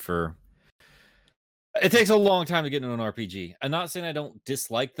investment for. It takes a long time to get into an RPG. I'm not saying I don't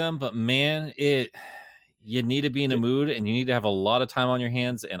dislike them, but man, you need to be in a mood and you need to have a lot of time on your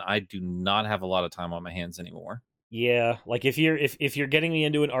hands, and I do not have a lot of time on my hands anymore. Yeah, like if you're getting me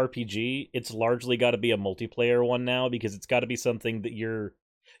into an RPG, it's largely got to be a multiplayer one now, because it's got to be something that you're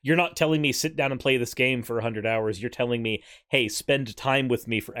not telling me sit down and play this game for 100 hours. You're telling me, hey, spend time with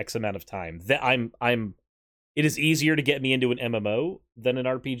me for X amount of time. That it is easier to get me into an MMO than an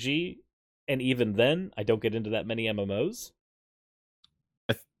RPG, and even then, I don't get into that many MMOs.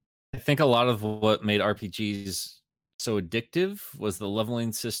 I think a lot of what made RPGs so addictive was the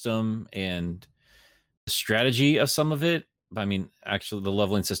leveling system and the strategy of some of it. I mean, actually, the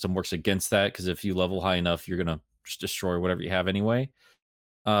leveling system works against that, because if you level high enough, you're gonna just destroy whatever you have anyway.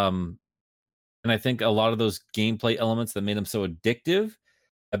 And I think a lot of those gameplay elements that made them so addictive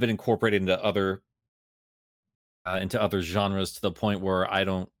have been incorporated into other genres, to the point where I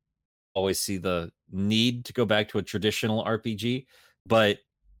don't always see the need to go back to a traditional RPG. But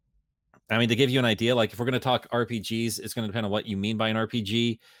I mean, to give you an idea, like if we're going to talk RPGs, it's going to depend on what you mean by an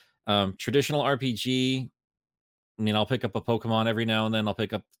RPG. Traditional RPG, I mean, I'll pick up a Pokemon every now and then. I'll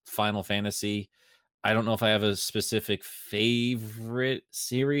pick up Final Fantasy. I don't know if I have a specific favorite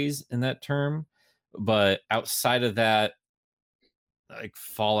series in that term, but outside of that, like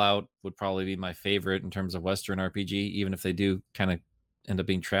Fallout would probably be my favorite in terms of Western RPG, even if they do kind of end up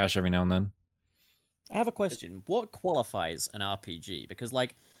being trash every now and then. I have a question. What qualifies an RPG? Because,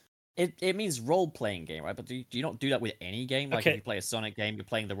 like, it means role-playing game, right? But do you not do that with any game? Like, if you play a Sonic game, you're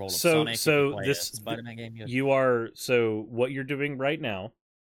playing the role of Sonic. If you play a Spider-Man game, so what you're doing right now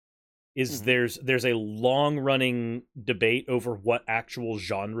is there's a long-running debate over what actual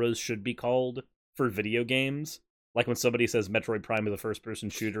genres should be called for video games. Like when somebody says Metroid Prime is a first-person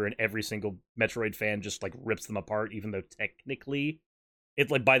shooter, and every single Metroid fan just like rips them apart, even though technically,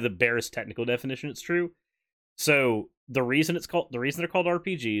 it's like by the barest technical definition, it's true. So the reason they're called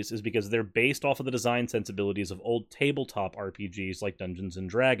RPGs is because they're based off of the design sensibilities of old tabletop RPGs like Dungeons and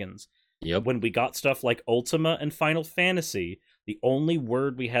Dragons. Yep. When we got stuff like Ultima and Final Fantasy, the only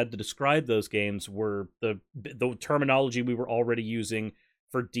word we had to describe those games were the terminology we were already using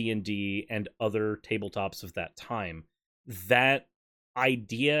for D&D and other tabletops of that time. That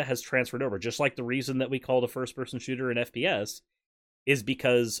idea has transferred over, just like the reason that we called a first-person shooter an FPS is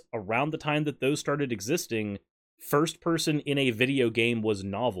because around the time that those started existing, first person in a video game was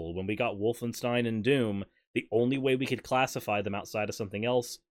novel. When we got Wolfenstein and Doom, the only way we could classify them outside of something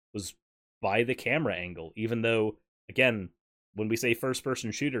else was by the camera angle, even though, again, when we say first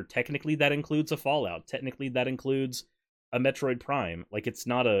person shooter, technically that includes a Fallout, technically that includes a Metroid Prime. Like, it's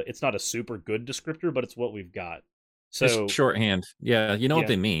not a super good descriptor, but it's what we've got. So just shorthand. Yeah, you know what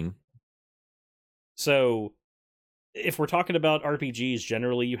they mean. So if we're talking about RPGs,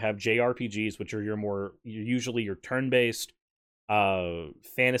 generally you have JRPGs, which are usually your turn-based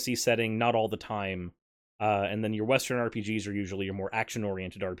fantasy setting, not all the time. And then your Western RPGs are usually your more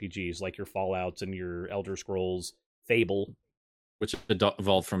action-oriented RPGs, like your Fallouts and your Elder Scrolls, Fable. Which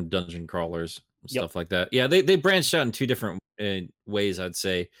evolved from dungeon crawlers, stuff like that. Yeah, they branched out in two different ways, I'd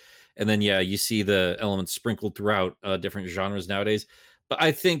say. And then, yeah, you see the elements sprinkled throughout different genres nowadays. But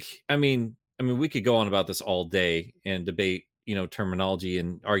I think, I mean, we could go on about this all day and debate, terminology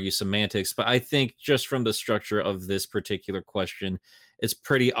and argue semantics. But I think just from the structure of this particular question, it's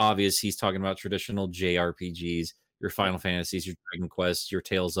pretty obvious he's talking about traditional JRPGs, your Final Fantasies, your Dragon Quests, your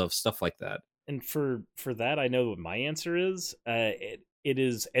Tales of, stuff like that. And for that, I know what my answer is. It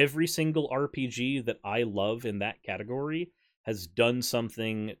is every single RPG that I love in that category has done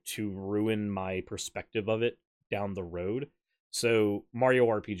something to ruin my perspective of it down the road. So Mario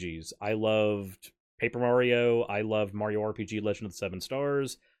RPGs, I loved Paper Mario, I loved Mario RPG Legend of the Seven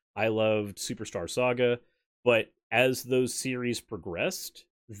Stars, I loved Superstar Saga. But as those series progressed,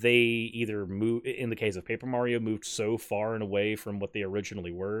 they either moved, in the case of Paper Mario, moved so far and away from what they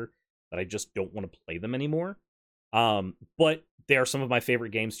originally were that I just don't want to play them anymore. But they are some of my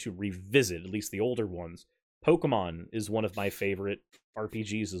favorite games to revisit, at least the older ones. Pokemon is one of my favorite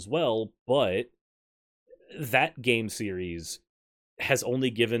RPGs as well, but that game series has only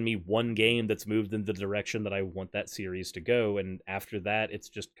given me one game that's moved in the direction that I want that series to go, and after that, it's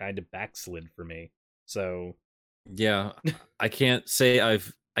just kind of backslid for me. So, Yeah, I can't say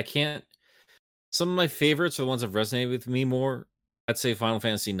I can't. Some of my favorites are the ones that have resonated with me more. I'd say Final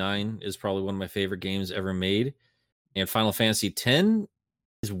Fantasy 9 is probably one of my favorite games ever made, and Final Fantasy 10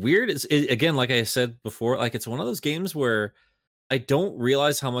 is weird. Again, like I said before, like it's one of those games where I don't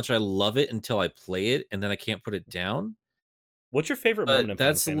realize how much I love it until I play it, and then I can't put it down. what's your favorite moment But in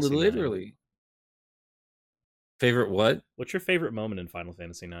Final that's Fantasy 9? literally favorite what? What's your favorite moment in Final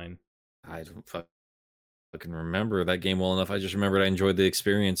Fantasy 9? I don't fucking remember that game well enough. I just remembered I enjoyed the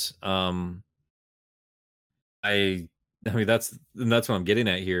experience. I I mean that's what I'm getting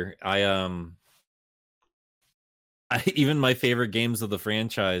at here. I even my favorite games of the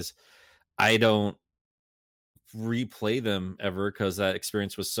franchise, I don't replay them ever because that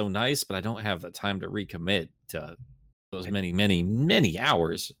experience was so nice, but I don't have the time to recommit to those I- many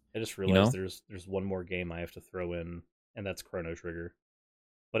hours. I just You realized know? there's one more game I have to throw in, and that's Chrono Trigger.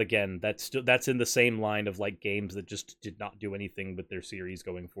 But again, that's in the same line of like games that just did not do anything with their series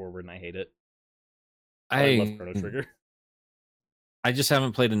going forward, and I hate it. But I love Chrono Trigger. I just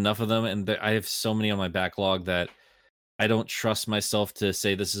haven't played enough of them, and I have so many on my backlog that I don't trust myself to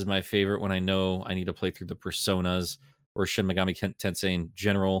say this is my favorite when I know I need to play through the Personas or Shin Megami Tensei in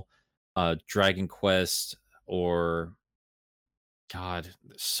general, Dragon Quest, or God,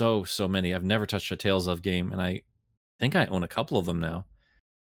 so many. I've never touched a Tales of game, and I think I own a couple of them now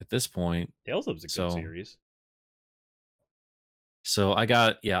at this point. Tales of's a good So, series. so I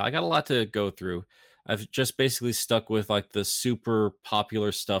got a lot to go through. I've just basically stuck with like the super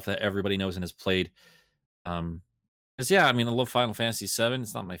popular stuff that everybody knows and has played. Because yeah, I mean, I love Final Fantasy 7.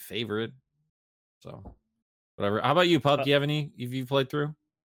 It's not my favorite, so whatever. How about you, Pup? Uh, Do you have any? Have you played through?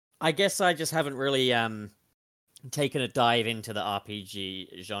 I guess I just haven't really taken a dive into the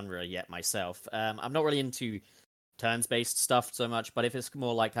RPG genre yet myself. I'm not really into turns-based stuff so much, but if it's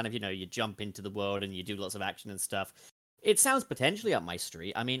more like kind of, you jump into the world and you do lots of action and stuff, it sounds potentially up my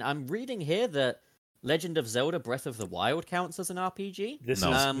street. I mean, I'm reading here that Legend of Zelda Breath of the Wild counts as an RPG. This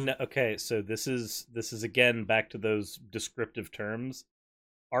No. is okay. So this is again back to those descriptive terms.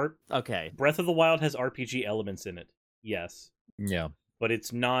 Art Okay. Breath of the Wild has RPG elements in it. Yes, Yeah. but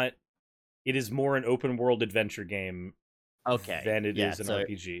it's not. It is more an open world adventure game Okay. than it Yeah, is an so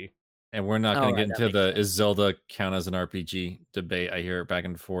RPG. And we're not going to Alright, get that into makes the is sense. Zelda count as an RPG debate. I hear it back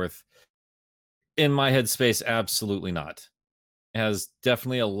and forth. In my headspace, absolutely not. It has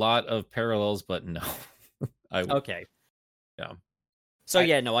definitely a lot of parallels, but no. Okay. Yeah. So I-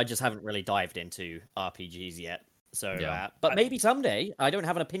 yeah, no, I just haven't really dived into RPGs yet. So, Yeah. but maybe someday. I don't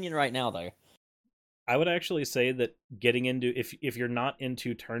have an opinion right now, though. I would actually say that getting into if you're not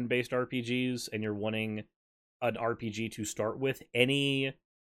into turn-based RPGs and you're wanting an RPG to start with, any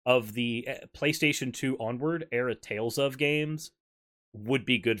of the PlayStation 2 onward era Tales of games would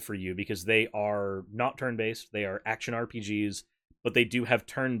be good for you because they are not turn-based, they are action RPGs, but they do have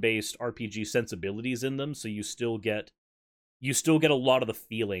turn-based RPG sensibilities in them, so you still get a lot of the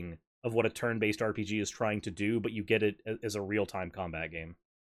feeling of what a turn-based RPG is trying to do, but you get it as a real-time combat game.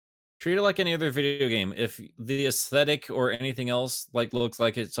 Treat it like any other video game. If the aesthetic or anything else like looks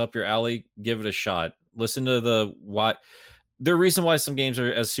like it's up your alley, give it a shot. Listen to the reason why some games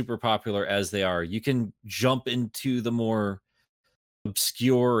are as super popular as they are. You can jump into the more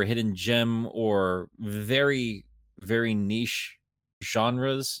obscure or hidden gem or very niche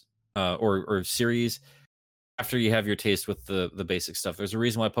genres or series after you have your taste with the basic stuff. There's a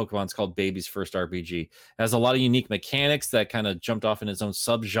reason why Pokemon's called Baby's first RPG. It has a lot of unique mechanics that kind of jumped off in its own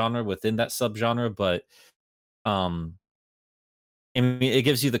subgenre within that subgenre, but um I mean, it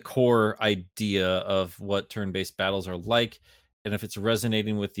gives you the core idea of what turn-based battles are like, and if it's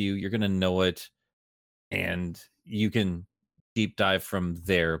resonating with you, you're going to know it and you can deep dive from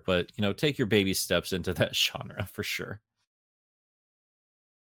there, but take your baby steps into that genre for sure.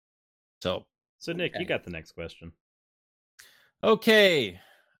 So, So Nick, you Okay. got the next question. okay.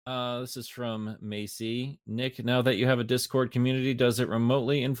 This is from Macy. Nick, now that you have a Discord community, does it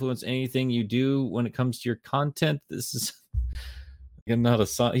remotely influence anything you do when it comes to your content? This is again not a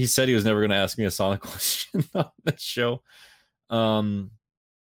son. He said he was never going to ask me a Sonic question on the show. I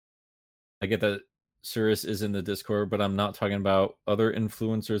get that Cirrus is in the Discord, but I'm not talking about other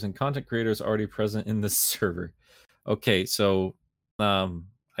influencers and content creators already present in this server. Okay, so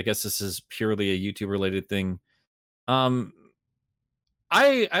I guess this is purely a YouTube related thing. I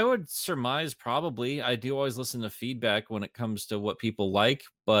would surmise probably. I do always listen to feedback when it comes to what people like,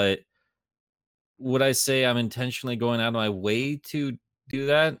 but would I say I'm intentionally going out of my way to do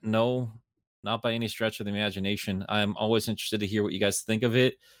that? No, not by any stretch of the imagination. I'm always interested to hear what you guys think of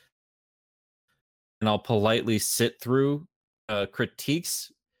it, and I'll politely sit through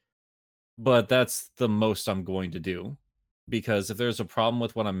critiques, but that's the most I'm going to do, because if there's a problem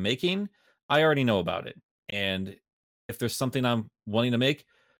with what I'm making, I already know about it. And if there's something I'm wanting to make,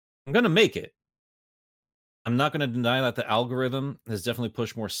 I'm going to make it. I'm not going to deny that the algorithm has definitely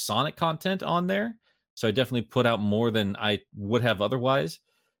pushed more Sonic content on there. So I definitely put out more than I would have otherwise.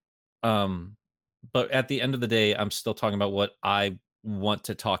 But at the end of the day, I'm still talking about what I want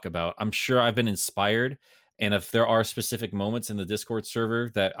to talk about. I'm sure I've been inspired. And if there are specific moments in the Discord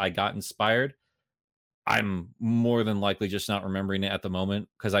server that I got inspired, I'm more than likely just not remembering it at the moment,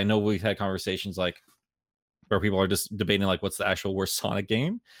 because I know we've had conversations like where people are just debating like what's the actual worst Sonic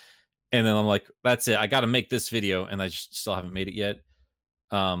game. And then I'm like, that's it. I got to make this video, and I just still haven't made it yet.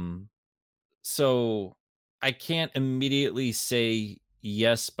 So I can't immediately say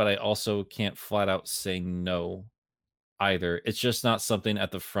yes, but I also can't flat out say no either. It's just not something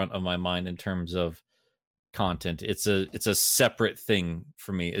at the front of my mind in terms of content. It's a separate thing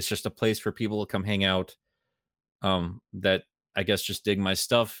for me. It's just a place for people to come hang out, that I guess just dig my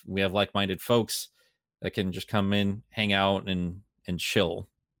stuff. We have like-minded folks that can just come in, hang out, and chill.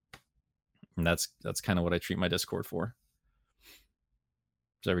 And that's kind of what I treat my Discord for.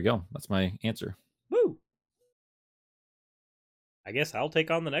 So there we go. That's my answer. Woo! I guess I'll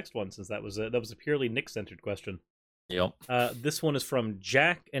take on the next one, since that was a purely Nick-centered question. Yep. This one is from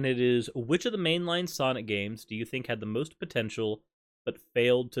Jack, and it is: which of the mainline Sonic games do you think had the most potential but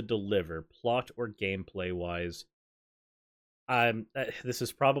failed to deliver, plot or gameplay wise? This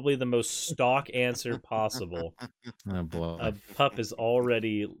is probably the most stock answer possible. Oh boy. Pup is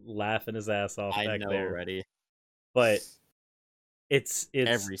already laughing his ass off I back know there. already. But it's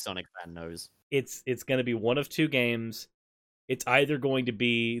Every Sonic fan knows. It's going to be one of two games. It's either going to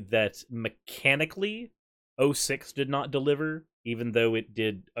be that mechanically 06 did not deliver, even though it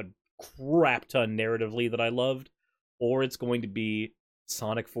did a crap ton narratively that I loved, or it's going to be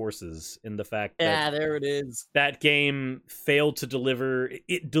Sonic Forces, in the fact that there it is. that game failed to deliver.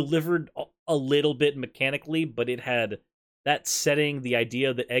 It delivered a little bit mechanically, but it had that setting, the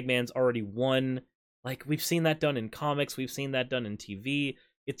idea that Eggman's already won. Like, we've seen that done in comics, we've seen that done in TV.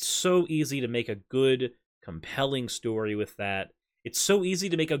 It's so easy to make a good, compelling story with that. It's so easy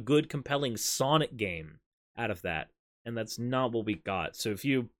to make a good, compelling Sonic game out of that, and that's not what we got. So if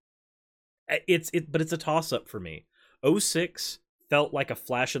you, but it's a toss-up for me. 06 felt like a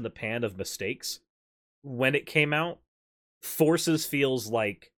flash in the pan of mistakes when it came out. Forces feels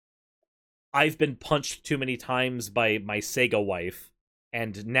like I've been punched too many times by my Sega wife,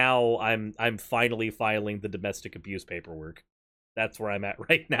 and now I'm finally filing the domestic abuse paperwork. That's where I'm at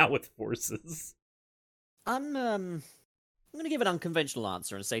right now with Forces. I'm gonna give an unconventional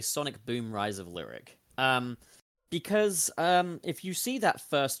answer and say Sonic Boom Rise of Lyric. Because if you see that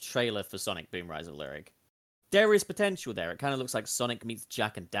first trailer for Sonic Boom Rise of Lyric, there is potential there. It kind of looks like Sonic meets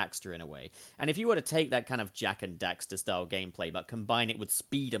Jak and Daxter in a way. And if you were to take that kind of Jak and Daxter style gameplay, but combine it with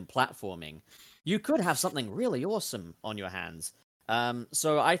speed and platforming, you could have something really awesome on your hands.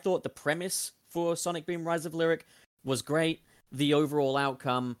 So I thought the premise for Sonic Boom Rise of Lyric was great. The overall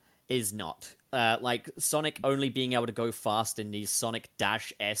outcome is not. Like, Sonic only being able to go fast in these Sonic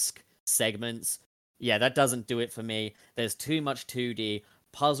Dash-esque segments, yeah, that doesn't do it for me. There's too much 2D.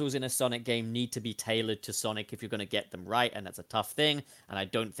 Puzzles in a Sonic game need to be tailored to Sonic if you're going to get them right, and that's a tough thing, and I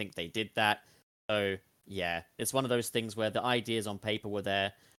don't think they did that. So, yeah, it's one of those things where the ideas on paper were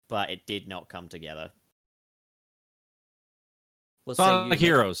there, but it did not come together. Sonic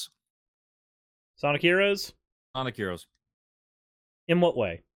Heroes. Sonic Heroes? Sonic Heroes. In what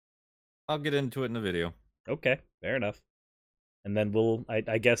way? I'll get into it in the video. Okay, fair enough. And then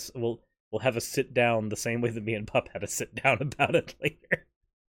I guess we'll have a sit down the same way that me and Pup had a sit down about it later.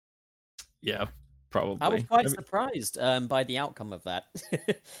 Yeah, probably. I was quite surprised by the outcome of that.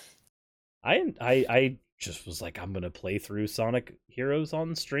 I just was like, I'm gonna play through Sonic Heroes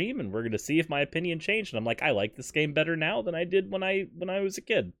on stream, and we're gonna see if my opinion changed. And I'm like, I like this game better now than I did when I was a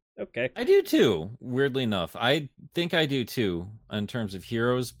kid. Okay, I do too. Weirdly enough, I think I do too in terms of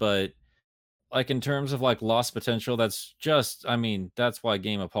Heroes, but like in terms of like lost potential, that's just, I mean, that's why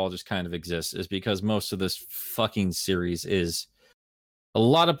Game Apologist kind of exists, is because most of this fucking series is a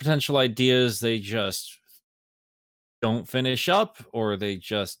lot of potential ideas. They just don't finish up, or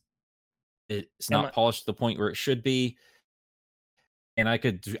it's Am not I- polished to the point where it should be. And I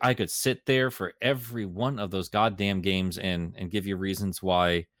could sit there for every one of those goddamn games and give you reasons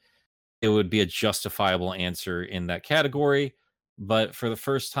why it would be a justifiable answer in that category. But for the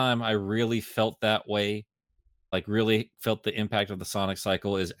first time, I really felt that way. Like, really felt the impact of the Sonic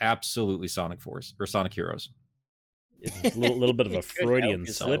cycle is absolutely Sonic Force or Sonic Heroes. It's a little bit of a Good help Freudian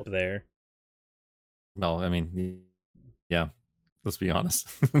yourself. slip there. Well, I mean, yeah, let's be honest.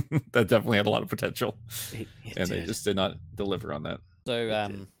 That definitely had a lot of potential. And they just did not deliver on that. So,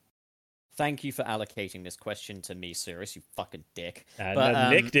 thank you for allocating this question to me, Cyrus, you fucking dick.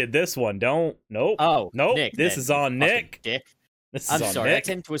 Nick did this one. Nope. Oh, Nope. Nick, This then, is you on fucking Nick. Dick. This is I'm on sorry, I Nick.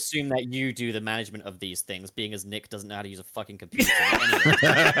 tend to assume that you do the management of these things, being as Nick doesn't know how to use a fucking computer.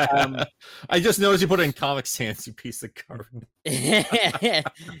 Anyway, I just noticed you put it in Comic Sans, you piece of garbage.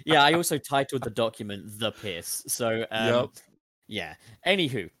 yeah, I also titled the document "The Piss." So, Yep. yeah.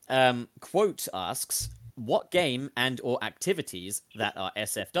 Anywho, quote asks, "What game and/or activities that are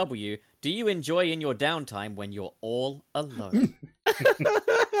SFW do you enjoy in your downtime when you're all alone?"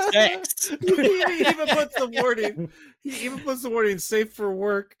 Sex. He even puts the warning. He even puts the warning safe for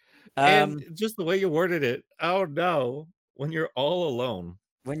work. And just the way you worded it. Oh no. When you're all alone.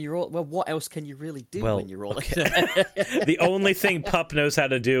 When you're all well, what else can you really do Well, when you're all okay. alone? The only thing Pup knows how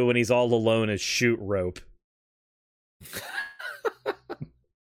to do when he's all alone is shoot rope.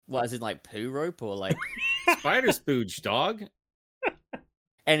 What, is it like poo rope or like Spider spooge, dog.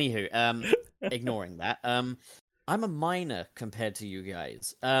 Anywho, ignoring that. I'm a minor compared to you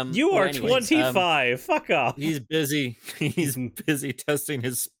guys. You well, are anyways, 25. Fuck off. He's busy. He's busy testing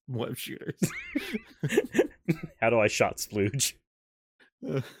his web shooters. How do I shot splooge?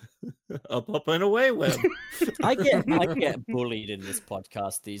 Up and away web. I get bullied in this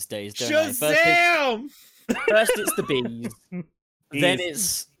podcast these days, don't I? Shazam! First it's the bees, then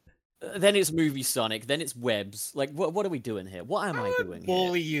Bees. it's movie Sonic, then it's webs. Like, what are we doing here? What am I doing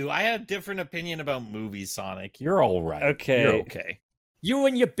Bully here? you. I had a different opinion about movie Sonic. You're all right. Okay. You're okay. You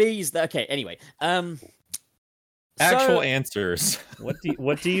and your bees. Okay. Anyway, Actual so, answers.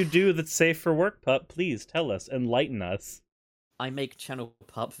 What do you do that's safe for work, Pup? Please tell us. Enlighten us. I make channel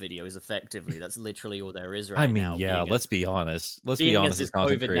pup videos effectively. That's literally all there is right I mean, now. yeah, let's be honest. Let's be being honest as as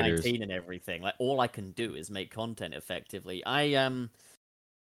content creators. COVID-19 and everything, like all I can do is make content effectively. I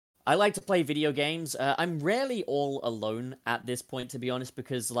like to play video games. I'm rarely all alone at this point, to be honest,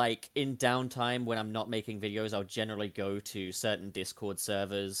 because like in downtime when I'm not making videos, I'll generally go to certain Discord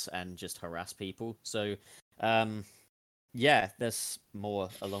servers and just harass people. So, yeah, there's more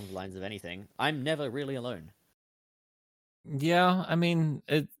along the lines of anything. I'm never really alone. Yeah, I mean,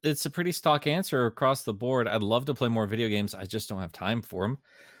 it's a pretty stock answer across the board. I'd love to play more video games. I just don't have time for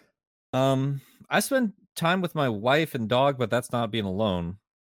them. I spend time with my wife and dog, but that's not being alone.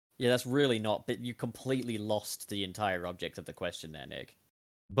 Yeah, that's really not. But you completely lost the entire object of the question there, Nick.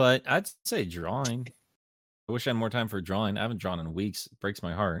 But I'd say drawing. I wish I had more time for drawing. I haven't drawn in weeks. It breaks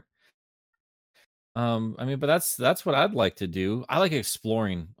my heart. I mean, but that's what I'd like to do. I like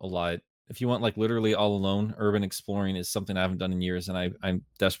exploring a lot. If you want like literally all alone, urban exploring is something I haven't done in years, and I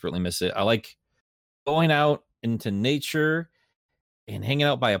desperately miss it. I like going out into nature and hanging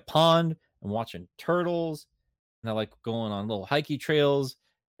out by a pond and watching turtles. And I like going on little hikey trails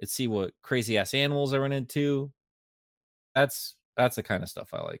and see what crazy ass animals I run into. That's the kind of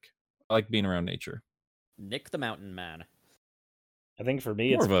stuff I like. I like being around nature. Nick the Mountain Man. I think for me,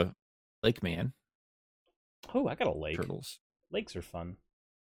 More it's of a lake man. oh, I got a lake. Turtles. Lakes are fun.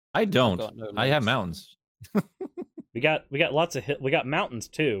 I don't. got no I have lakes. mountains. We got lots of we got mountains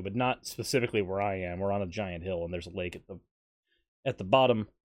too, but not specifically where I am. We're on a giant hill, and there's a lake at the bottom.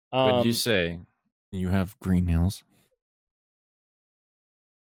 What did you say? You have green hills?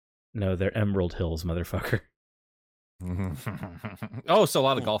 No, they're Emerald Hills, motherfucker. Oh, so a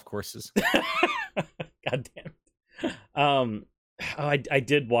lot of golf courses. God damn it. I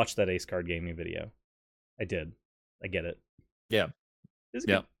did watch that Ace Card Gaming video. I did. I get it. Yeah. It's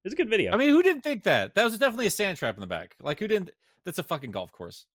Yeah. a good video. I mean, who didn't think that? That was definitely a sand trap in the back. Like, who didn't? That's a fucking golf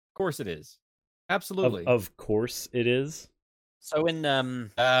course. Of course it is. Absolutely. Of course it is. So in the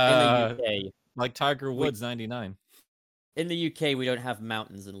UK, like Tiger Woods 99. in the UK, we don't have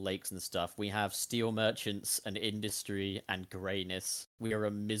mountains and lakes and stuff. We have steel merchants and industry and greyness. We are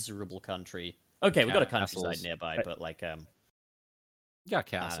a miserable country. Okay, we've got a countryside Castles. nearby, but like You got I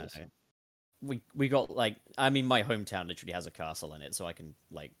castles. don't know. We got like, I mean, my hometown literally has a castle in it, so I can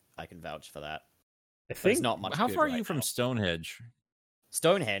vouch for that. I But think it's not much. How good far are right you from now. Stonehenge?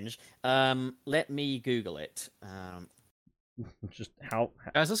 Stonehenge? Let me Google it. Just how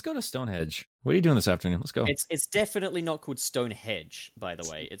Guys, let's go to Stonehenge. What are you doing this afternoon? Let's go. It's definitely not called Stonehenge, by the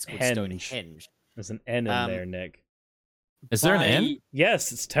way. It's called Henge. Stonehenge. There's an N in there, Nick. Is there an N?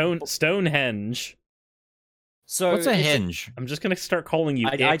 Yes, it's Stonehenge. So What's a henge? I'm just gonna start calling you.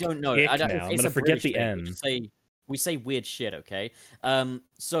 I don't know. Ick I don't, now. I'm it's gonna a forget British the thing. N. We say weird shit, okay?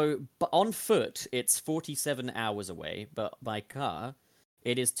 So but on foot it's 47 hours away, but by car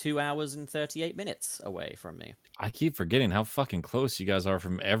it is 2 hours and 38 minutes away from me. I keep forgetting how fucking close you guys are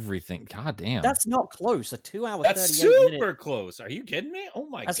from everything. God damn. That's not close. A 2 hour That's 38 super minute. close. Are you kidding me? Oh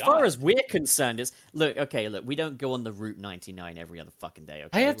my As god. far as we're concerned, is look, we don't go on the Route 99 every other fucking day.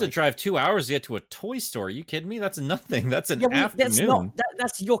 Okay, I have to drive 2 hours to get to a toy store. Are you kidding me? That's nothing. That's an afternoon. That's not.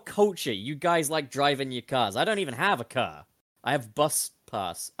 That's your culture. You guys like driving your cars. I don't even have a car. I have bus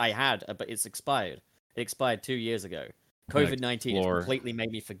pass. I had, but it's expired. It expired 2 years ago. COVID-19 has completely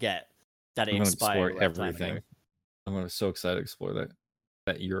made me forget that it expired. Explore everything. I'm so excited to explore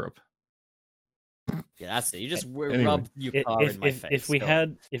that Europe. Yeah, that's it. You just rub your car in my face.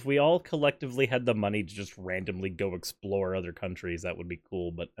 If we all collectively had the money to just randomly go explore other countries, that would be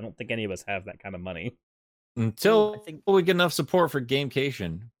cool. But I don't think any of us have that kind of money. Until we get enough support for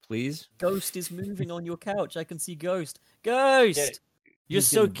Gamecation, please. Ghost is moving on your couch. I can see Ghost. Ghost, you're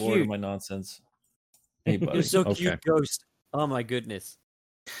so cute. My nonsense. Hey, buddy. You're so cute, Ghost. Oh my goodness.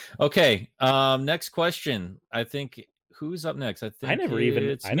 Okay. Next question. I think who's up next? I never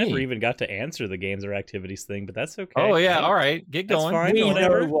even got to answer the games or activities thing, but that's okay. Oh yeah, all right. Get going. Fine. We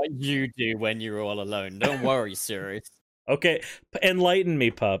know what you do when you're all alone. Don't worry, Sirius. Okay. Enlighten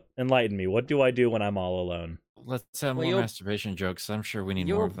me, pup. Enlighten me. What do I do when I'm all alone? Let's have more masturbation jokes. I'm sure we need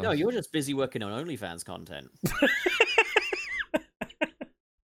more of those. No, you're just busy working on OnlyFans content.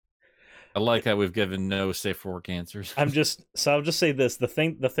 I like that we've given no safe for work answers. I'll just say this. The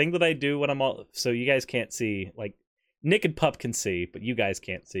thing that I do when I'm all, so you guys can't see, like Nick and Pup can see, but you guys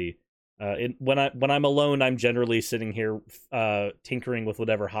can't see. When I'm alone, I'm generally sitting here tinkering with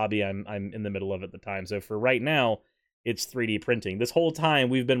whatever hobby I'm in the middle of at the time. So for right now, it's 3D printing. This whole time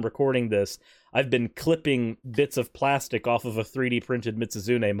we've been recording this, I've been clipping bits of plastic off of a 3D printed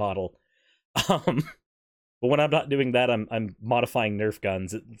Mitsuzune model. But when I'm not doing that, I'm modifying Nerf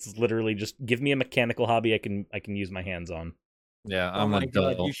guns. It's literally just give me a mechanical hobby I can use my hands on. Yeah, I'm an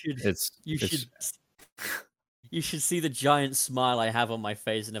adult. You should see the giant smile I have on my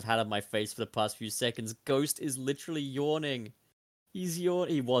face and have had on my face for the past few seconds. Ghost is literally yawning. He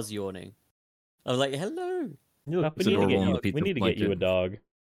was yawning. I was like, hello. We need to get you a dog.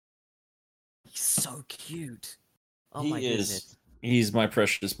 He's so cute. Oh my goodness. He's my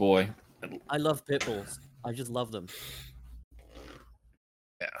precious boy. I love pit bulls. I just love them.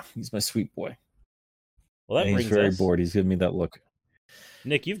 Yeah, he's my sweet boy. Well, he's very bored. He's giving me that look.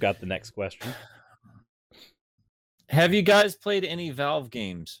 Nick, you've got the next question. Have you guys played any Valve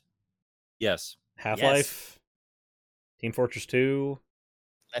games? Yes. Half-Life, Yes. Team Fortress 2,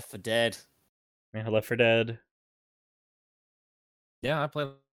 Left 4 Dead. Yeah, Left 4 Dead. Yeah, I played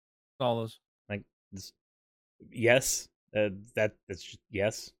all those. Like, yes, that's just,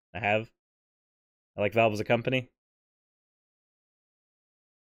 yes, I have. I like Valve as a company.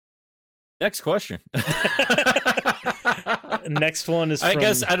 Next question. Next one is. I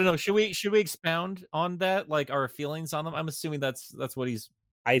guess I don't know. Should we expound on that? Like our feelings on them? I'm assuming that's what he's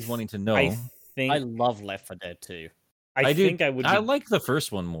wanting to know. I love Left 4 Dead 2. I think I would. I like the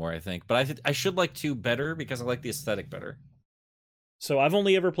first one more. I think, but I should like 2 better because I like the aesthetic better. So I've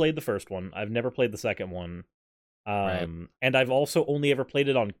only ever played the first one. I've never played the second one. Right. And I've also only ever played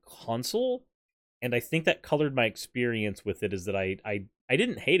it on console. And I think that colored my experience with it is that I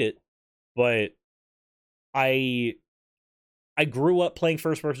didn't hate it, but I grew up playing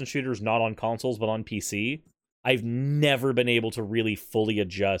first-person shooters not on consoles but on PC. I've never been able to really fully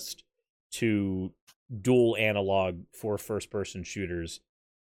adjust to dual analog for first-person shooters.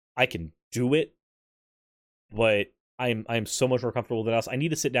 I can do it, but I'm so much more comfortable than else. I need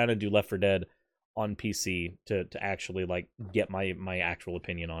to sit down and do Left 4 Dead on PC to actually like get my actual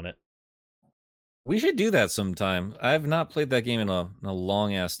opinion on it. We should do that sometime. I've not played that game in a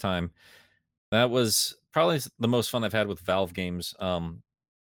long ass time. That was probably the most fun I've had with Valve games. I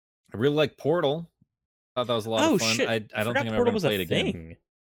really like Portal. Thought that was a lot of fun. Shit. I don't think I'm Portal ever gonna play it again. Thing.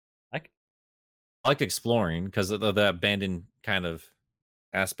 I like exploring because of the abandoned kind of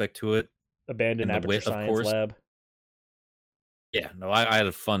aspect to it. Abandoned Aperture Science Lab. Yeah, no, I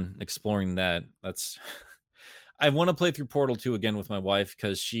had fun exploring that. I want to play through Portal 2 again with my wife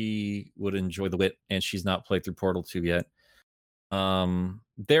because she would enjoy the wit, and she's not played through Portal 2 yet.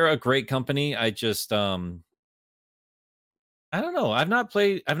 They're a great company. I just I don't know. I've not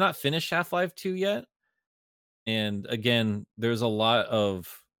finished Half-Life 2 yet. And again, there's a lot of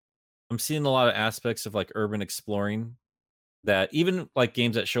I'm seeing a lot of aspects of like urban exploring that even like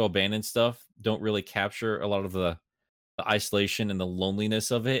games that show abandoned stuff don't really capture a lot of the isolation and the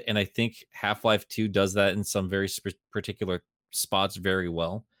loneliness of it. And I think Half-Life 2 does that in some very particular spots very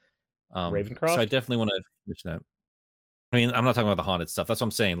well. So I Ravencroft? definitely want to finish that. I mean, I'm not talking about the haunted stuff. That's what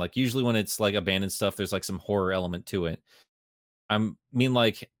I'm saying. Like usually when it's like abandoned stuff, there's like some horror element to it. I mean,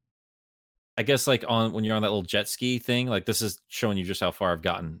 like I guess like on when you're on that little jet ski thing, like this is showing you just how far I've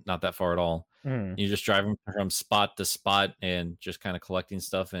gotten. Not that far at all. Hmm. You're just driving from spot to spot and just kind of collecting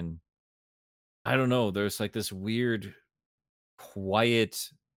stuff. And I don't know. There's like this weird, quiet,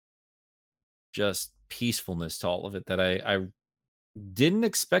 just peacefulness to all of it that I didn't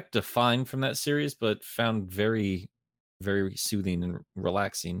expect to find from that series, but found very, very soothing and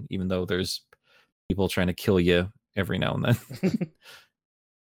relaxing. Even though there's people trying to kill you every now and then.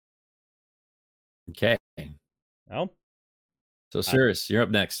 Okay. Well, So, Cirrus, you're up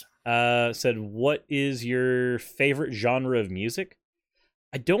next. said, what is your favorite genre of music?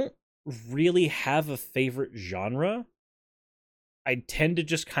 I don't really have a favorite genre. I tend to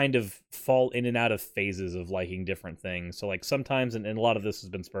just kind of fall in and out of phases of liking different things. So, like, sometimes, and a lot of this has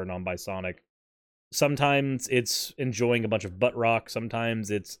been spurred on by Sonic, sometimes it's enjoying a bunch of butt rock.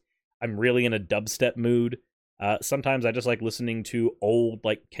 Sometimes it's I'm really in a dubstep mood. Sometimes I just like listening to old,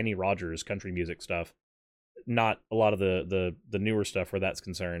 like, Kenny Rogers country music stuff. Not a lot of the newer stuff where that's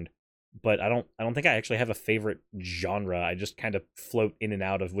concerned. But I don't think I actually have a favorite genre. I just kind of float in and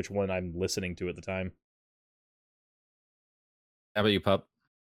out of which one I'm listening to at the time. How about you, Pup?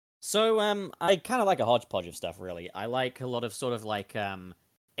 So I kind of like a hodgepodge of stuff, really. I like a lot of sort of like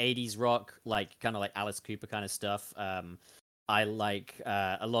 80s rock, like kind of like Alice Cooper kind of stuff. I like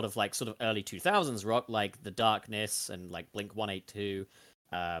a lot of like sort of early 2000s rock, like The Darkness and like Blink 182,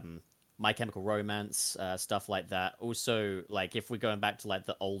 My Chemical Romance, stuff like that. Also, like if we're going back to like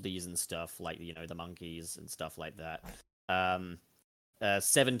the oldies and stuff, like the Monkees and stuff like that.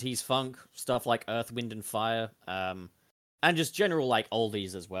 70s funk stuff like Earth, Wind and Fire. And just general like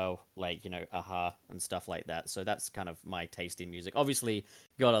oldies as well, like Aha and stuff like that. So that's kind of my taste in music. Obviously,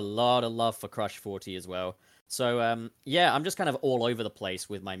 got a lot of love for Crush 40 as well. So yeah, I'm just kind of all over the place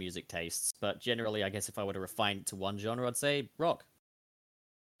with my music tastes. But generally, I guess if I were to refine it to one genre, I'd say rock.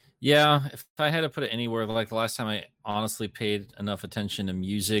 Yeah, if I had to put it anywhere, like the last time I honestly paid enough attention to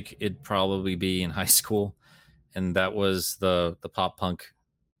music, it'd probably be in high school, and that was the pop punk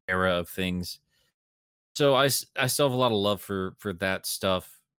era of things. So I still have a lot of love for that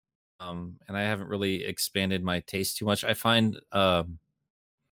stuff, and I haven't really expanded my taste too much. I find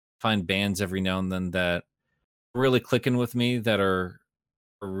bands every now and then that really clicking with me that are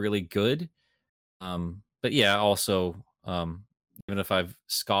really good. But yeah, also, even if I've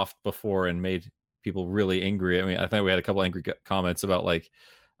scoffed before and made people really angry, I mean, I think we had a couple angry comments about like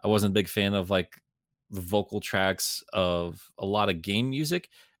I wasn't a big fan of like the vocal tracks of a lot of game music.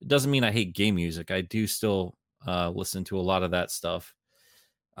 It doesn't mean I hate game music. I do still listen to a lot of that stuff.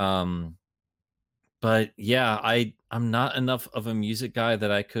 Um, but yeah, I'm not enough of a music guy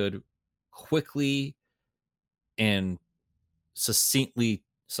that I could quickly and succinctly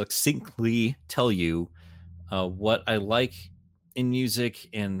tell you what I like in music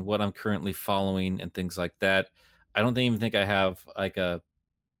and what I'm currently following and things like that. I don't even think I have like a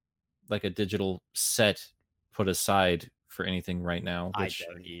digital set put aside for anything right now. I Which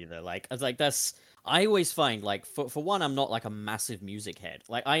don't either. Like, I was like that's. I always find like for one, I'm not like a massive music head.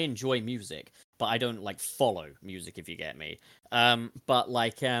 Like, I enjoy music, but I don't like follow music. If you get me. But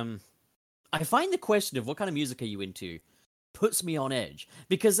like I find the question of what kind of music are you into puts me on edge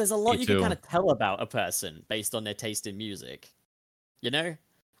because there's a me lot you can kind too. of tell about a person based on their taste in music. You know?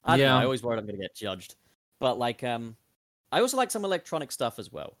 I don't know. I Yeah, always worried I'm gonna get judged. But like I also like some electronic stuff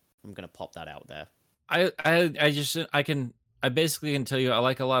as well. I'm gonna pop that out there. I just I basically can tell you I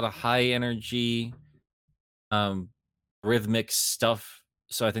like a lot of high energy, um, rhythmic stuff.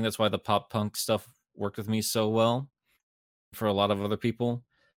 So I think that's why the pop punk stuff worked with me so well for a lot of other people.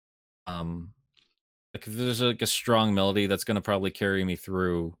 Um, Like if there's like a strong melody that's gonna probably carry me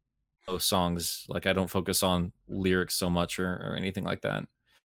through those songs. Like I don't focus on lyrics so much or anything like that.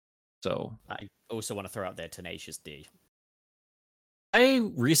 So I also want to throw out there Tenacious D. I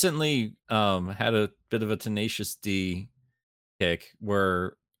recently had a bit of a Tenacious D kick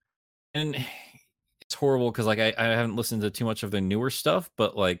where and it's horrible because like I haven't listened to too much of their newer stuff,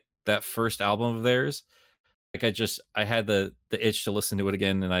 but like that first album of theirs, like I had the itch to listen to it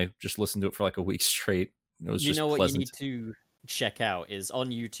again and I just listened to it for like a week straight. It was You just know what you pleasant. need to check out is on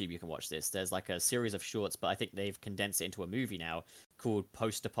YouTube. You can watch this. There's like a series of shorts, but I think they've condensed it into a movie now called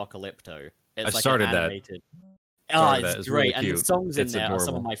Post Apocalypto. It's I like started an that. animated. Started that. It's It's great, really and the cute. songs in It's there are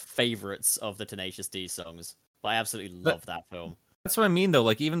some of adorable. my favorites of the Tenacious D songs. But I absolutely love that film. That's what I mean, though.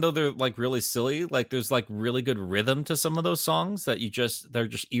 Like, even though they're like really silly, like there's like really good rhythm to some of those songs that they're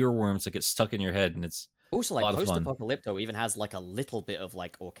just earworms that get stuck in your head, and it's Also, a like lot of fun. Post-Apocalypto even has like a little bit of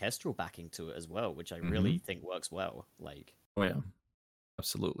like orchestral backing to it as well, which I really think works well. Like, Oh yeah,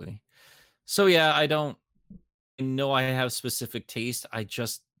 absolutely. So yeah, I know I have specific taste. I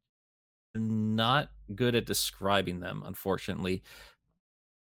just am not good at describing them, unfortunately.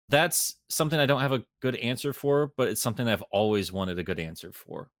 That's something I don't have a good answer for, but it's something I've always wanted a good answer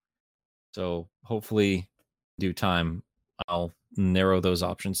for. So hopefully, in due time, I'll narrow those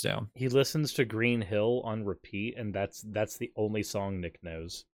options down. He listens to Green Hill on repeat, and that's the only song Nick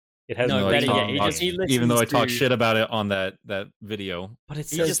knows. It has No, no better song yet, he name. even though I listens talk to- shit about it on that video. But it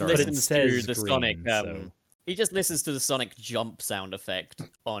he says, just but it listens to says the green, Sonic. so. He just listens to the Sonic jump sound effect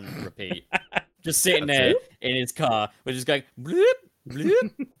on repeat. Just sitting That's there in his car, we're just going bloop,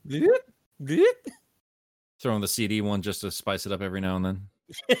 bloop, bloop, bloop. Throwing the CD one just to spice it up every now and then.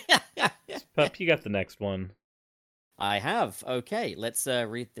 Pup, you got the next one. I have. Okay, let's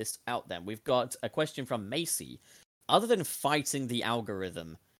read this out then. We've got a question from Macy. Other than fighting the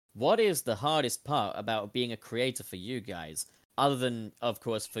algorithm, what is the hardest part about being a creator for you guys? Other than, of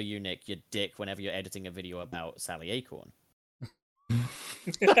course, for you, Nick, your dick whenever you're editing a video about Sally Acorn.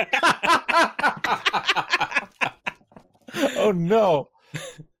 Oh no.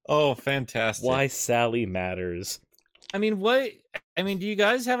 Oh, fantastic. Why Sally matters. I mean, do you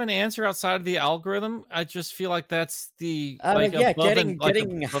guys have an answer outside of the algorithm? I just feel like that's the like Yeah, above getting and, like,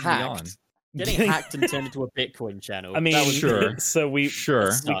 getting above and hacked. beyond. Getting hacked and turned into a Bitcoin channel. I mean, that was sure. So we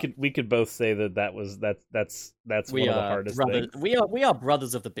Sucked. we could both say that's we one of the are hardest brothers. things. We are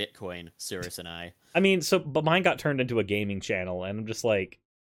brothers of the Bitcoin, Cyrus and I. I mean, but mine got turned into a gaming channel, and I'm just like,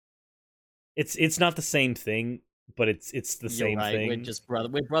 it's not the same thing, but it's the You're same right, thing.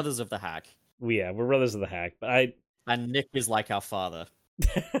 We're brothers of the hack. We're brothers of the hack. But And Nick is like our father.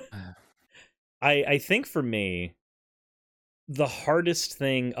 I think for me, the hardest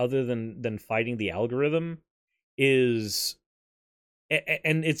thing other than fighting the algorithm is,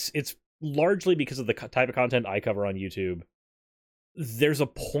 and it's largely because of the type of content I cover on YouTube. There's a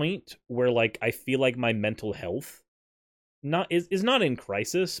point where like I feel like my mental health is not in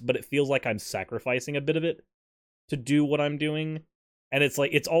crisis, but it feels like I'm sacrificing a bit of it to do what I'm doing, and it's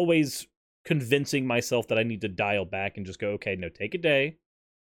like it's always convincing myself that I need to dial back and just go, okay, no, take a day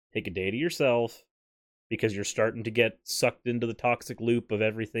to yourself, because you're starting to get sucked into the toxic loop of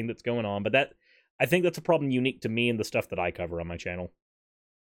everything that's going on. But I think that's a problem unique to me and the stuff that I cover on my channel.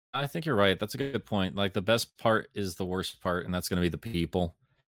 I think you're right. That's a good point. Like, the best part is the worst part, and that's going to be the people.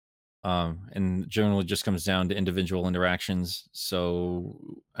 And generally just comes down to individual interactions.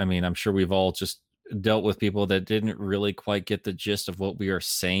 So, I mean, I'm sure we've all just dealt with people that didn't really quite get the gist of what we are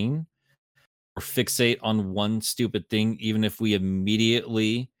saying, or fixate on one stupid thing, even if we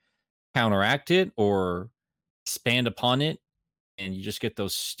immediately counteract it or expand upon it. And you just get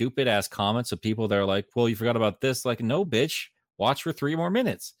those stupid ass comments of people that are like, well, you forgot about this. Like, no, bitch, watch for 3 more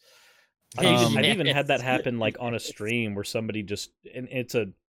minutes. I've even had that happen like on a stream where somebody just, and it's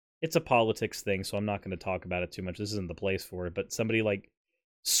a politics thing, so I'm not going to talk about it too much. This isn't the place for it, but somebody like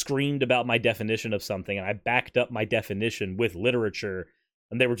screamed about my definition of something, and I backed up my definition with literature,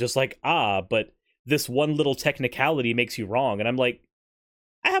 and they were just like, but this one little technicality makes you wrong. And I'm like,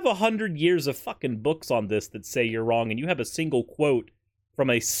 I have 100 years of fucking books on this that say you're wrong, and you have a single quote from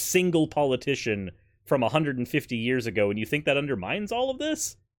a single politician from 150 years ago, and you think that undermines all of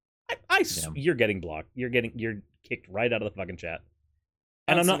this? You're getting blocked. You're kicked right out of the fucking chat.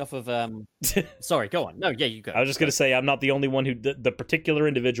 And I'm not off of sorry, go on. No, yeah, you go. I was just going to say I'm not the only one who the particular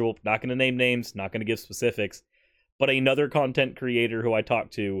individual, not going to name names, not going to give specifics, but another content creator who I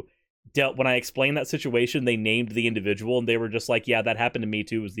talked to dealt, when I explained that situation, they named the individual, and they were just like, yeah, that happened to me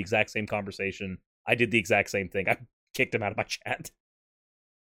too. It was the exact same conversation. I did the exact same thing. I kicked him out of my chat.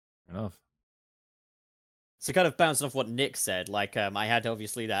 Enough. So kind of bouncing off what Nick said, like I had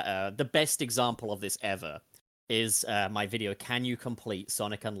obviously that the best example of this ever is my video, Can You Complete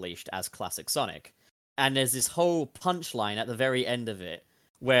Sonic Unleashed as Classic Sonic? And there's this whole punchline at the very end of it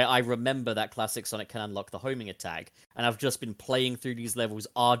where I remember that Classic Sonic can unlock the homing attack, and I've just been playing through these levels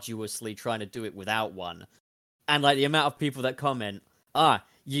arduously trying to do it without one. And like the amount of people that comment,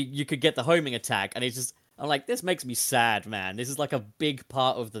 you could get the homing attack, and it's just, I'm like, this makes me sad, man. This is like a big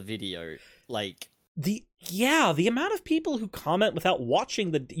part of the video. Like, the amount of people who comment without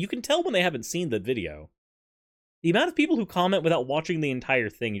watching you can tell when they haven't seen the video. The amount of people who comment without watching the entire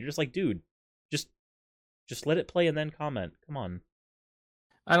thing, you're just like, dude, just let it play and then comment. Come on.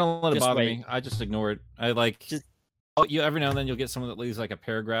 I don't let it Just bother wait. me. I just ignore it. I like Just- you every now and then you'll get someone that leaves like a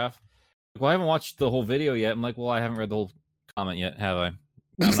paragraph. Well, I haven't watched the whole video yet. I'm like, well, I haven't read the whole comment yet, have I?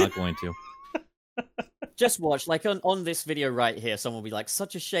 I'm not going to. Just watch, like on this video right here, someone will be like,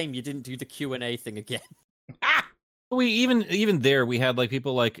 "Such a shame you didn't do the Q&A thing again." We even there we had like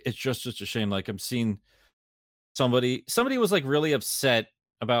people like it's just such a shame. Like I'm seeing somebody was like really upset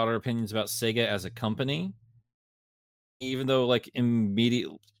about our opinions about Sega as a company, even though like immediate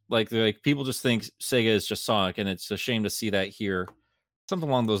like they're like people just think Sega is just Sonic, and it's a shame to see that here. Something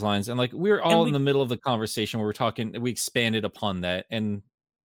along those lines. And like we're all in the middle of the conversation where we're talking, we expanded upon that, and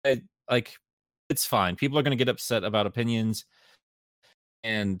like it's fine. People are going to get upset about opinions,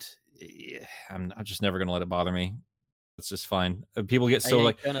 and I'm just never going to let it bother me. It's just fine. People get I so ain't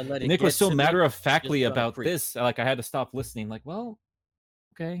like gonna let it Nick was get so to me. matter of Just factly gonna about creep. this. Like I had to stop listening. Like, well,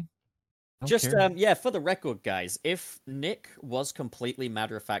 okay. I don't Just care. yeah, for the record, guys, if Nick was completely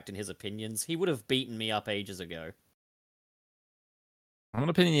matter of fact in his opinions, he would have beaten me up ages ago. I'm an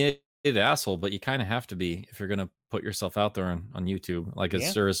opinionated asshole, but you kind of have to be if you're going to put yourself out there on YouTube. Like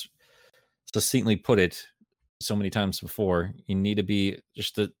as Sir has succinctly put it so many times before, you need to be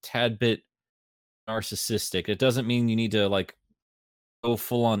just a tad bit narcissistic. It doesn't mean you need to like go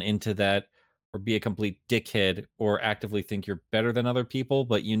full on into that or be a complete dickhead or actively think you're better than other people,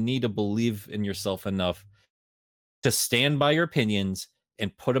 but you need to believe in yourself enough to stand by your opinions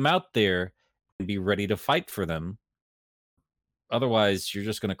and put them out there and be ready to fight for them. Otherwise, you're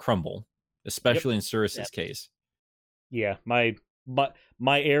just going to crumble, especially in Cirrus's case. Yeah, my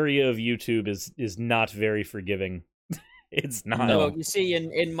area of YouTube is not very forgiving. It's not. No. Well, you see,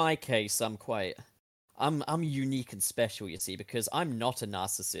 in my case, I'm unique and special, you see, because I'm not a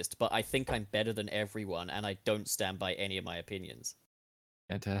narcissist, but I think I'm better than everyone, and I don't stand by any of my opinions.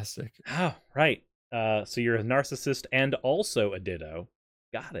 Fantastic. Oh, right. So you're a narcissist and also a ditto.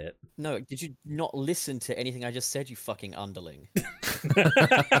 Got it. No, did you not listen to anything I just said, you fucking underling?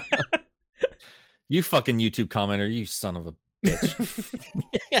 You fucking YouTube commenter, you son of a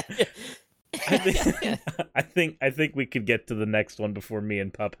bitch. I think we could get to the next one before me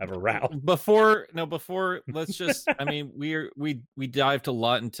and Pup have a row. Before let's just I mean we dived a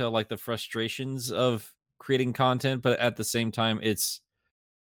lot into like the frustrations of creating content, but at the same time it's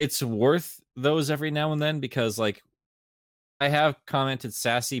worth those every now and then, because like I have commented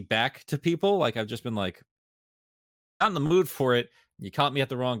sassy back to people. Like I've just been like, not in the mood for it. You caught me at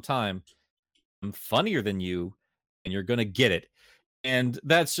the wrong time. I'm funnier than you, and you're gonna get it. And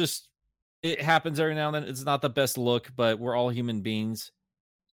that's just it happens every now and then. It's not the best look, but we're all human beings.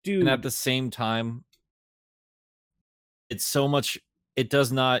 Dude. And at the same time, it's so much it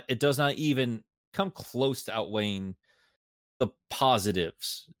does not even come close to outweighing the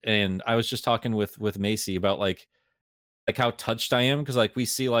positives. And I was just talking with Macy about like how touched I am, because like we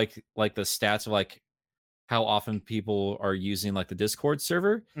see like the stats of like how often people are using like the Discord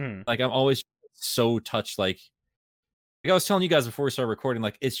server. Like I'm always so touched. Like I was telling you guys before we started recording,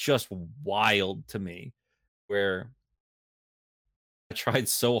 like it's just wild to me where I tried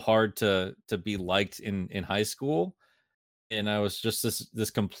so hard to be liked in high school, and I was just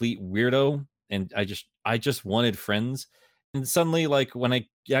this complete weirdo, and I just wanted friends. And suddenly, like when I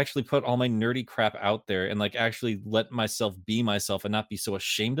actually put all my nerdy crap out there and like actually let myself be myself and not be so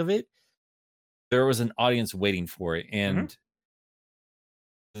ashamed of it, there was an audience waiting for it. And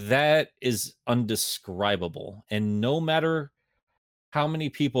that is undescribable. And no matter how many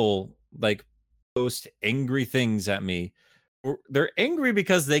people like post angry things at me, they're angry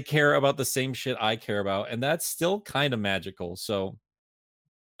because they care about the same shit I care about, and that's still kind of magical. So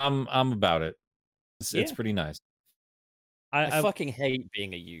I'm about it. It's pretty nice. I fucking hate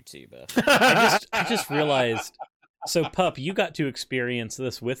being a YouTuber. I just realized. So, Pup, you got to experience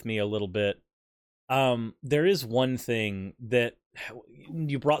this with me a little bit. There is one thing that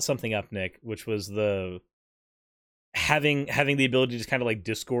you brought something up, Nick, which was the having the ability to just kind of like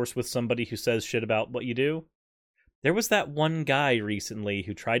discourse with somebody who says shit about what you do. There was that one guy recently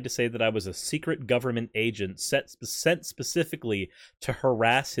who tried to say that I was a secret government agent sent specifically to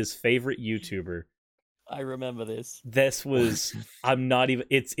harass his favorite YouTuber. I remember this. This was I'm not even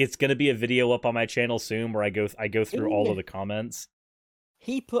it's going to be a video up on my channel soon where I go through all of the comments.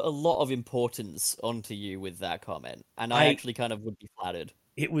 He put a lot of importance onto you with that comment, and I actually kind of would be flattered.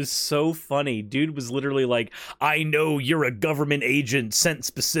 It was so funny. Dude was literally like, I know you're a government agent sent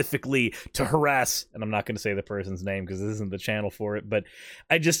specifically to harass, and I'm not going to say the person's name because this isn't the channel for it, but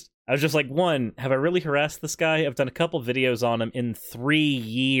I was just like, one, have I really harassed this guy? I've done a couple videos on him in 3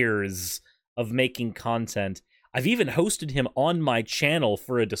 years of making content. I've even hosted him on my channel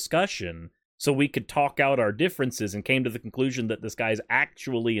for a discussion. so we could talk out our differences and came to the conclusion that this guy's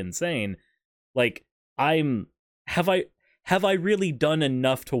actually insane. Like, have I really done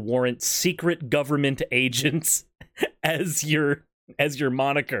enough to warrant secret government agents as your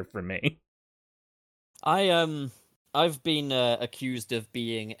moniker for me? I've been accused of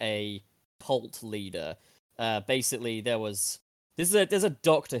being a cult leader. Basically, there's a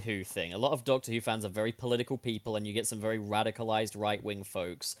Doctor Who thing. A lot of Doctor Who fans are very political people, and you get some very radicalized right-wing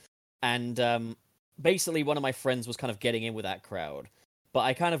folks. And basically, one of my friends was kind of getting in with that crowd, but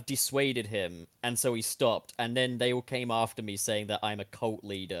I kind of dissuaded him, and so he stopped. And then they all came after me saying that I'm a cult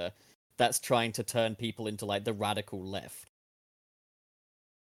leader that's trying to turn people into like the radical left.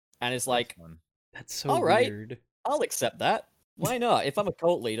 And it's like, That's so all right, weird. I'll accept that. Why not? If I'm a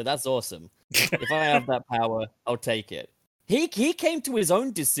cult leader, that's awesome. If I have that power, I'll take it. He came to his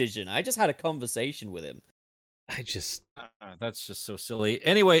own decision. I just had a conversation with him. That's just so silly.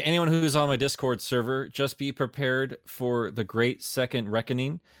 Anyway, anyone who's on my Discord server, just be prepared for the great second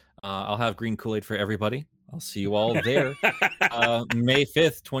reckoning. I'll have green Kool-Aid for everybody. I'll see you all there. May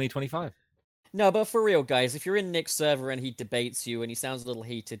 5th, 2025. No, but for real, guys, if you're in Nick's server and he debates you and he sounds a little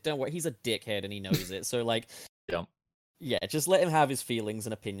heated, don't worry. He's a dickhead and he knows it. So, like, yeah, just let him have his feelings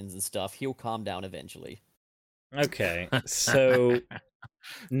and opinions and stuff. He'll calm down eventually. Okay, so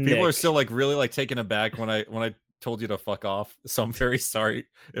people are still like really like taken aback when I told you to fuck off. So I'm very sorry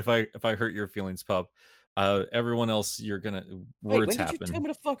if I hurt your feelings, pup. Everyone else, you're gonna words happen. Did you tell me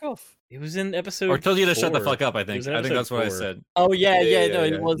to fuck off? It was in episode. Or told you to 4. shut the fuck up. I think that's what I said. Oh yeah,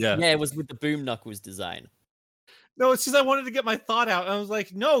 it was. Yeah, it was with the boom knuckles design. No, it's because I wanted to get my thought out. And I was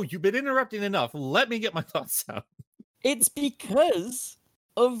like, no, you've been interrupting enough. Let me get my thoughts out. It's because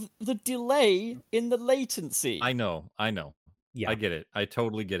of the delay in the latency. I know. Yeah, I get it. I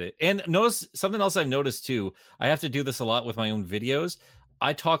totally get it. And notice something else I've noticed too. I have to do this a lot with my own videos.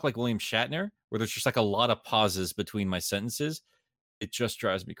 I talk like William Shatner, where there's just like a lot of pauses between my sentences. It just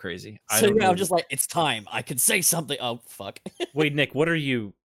drives me crazy. So I'm just like, it's time. I can say something. Oh, fuck. Wait, Nick, what are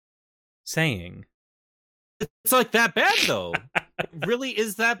you saying? It's like that bad, though. It really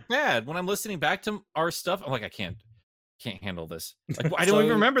is that bad. When I'm listening back to our stuff, I'm like, I can't handle this. Like, I don't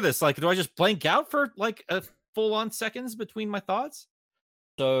even remember this. Like, do I just blank out for like a full-on seconds between my thoughts?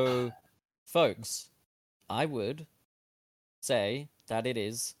 So, folks, I would say that it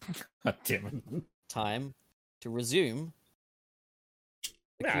is God damn it. time to resume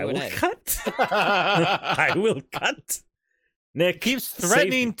the I will Q&A. cut. I will cut. Nick Keeps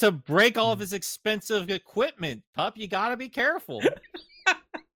threatening to break all of his expensive equipment. Pup, you gotta be careful.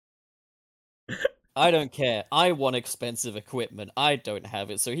 I don't care. I want expensive equipment. I don't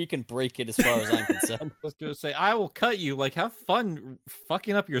have it, so he can break it as far as I'm concerned. I was gonna say, I will cut you. Like, have fun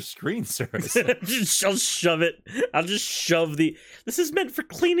fucking up your screen, sir. I'll shove it. I'll just shove the. This is meant for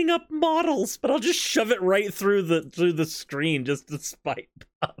cleaning up models, but I'll just shove it right through the screen just to spite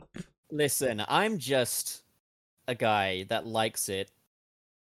up. Listen, I'm just a guy that likes it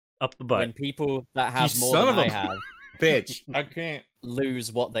Up the butt. when people that have You more son than of I a have Bitch, I can't.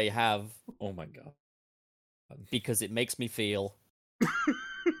 lose what they have Oh my god. because it makes me feel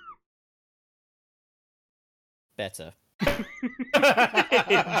better.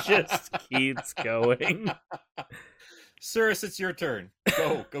 It just keeps going. Cirrus, it's your turn.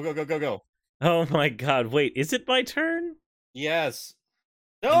 Go. Oh my god! Wait, is it my turn? Yes.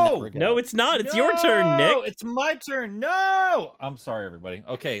 In that No. regard. No, it's not. It's your turn, Nick. It's my turn. No. I'm sorry, everybody.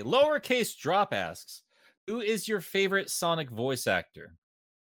 Okay. Lowercase Drop asks, who is your favorite Sonic voice actor?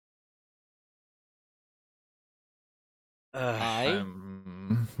 God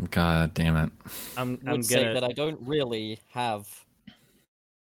damn it. I'm would say gonna. that I don't really have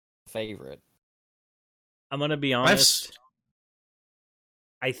a favorite. I'm gonna be honest.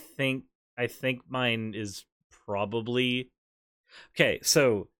 I think mine is probably okay.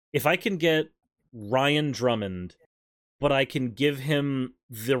 So if I can get Ryan Drummond, but I can give him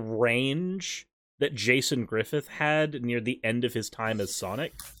the range that Jason Griffith had near the end of his time as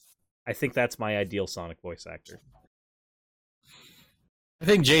Sonic, I think that's my ideal Sonic voice actor. I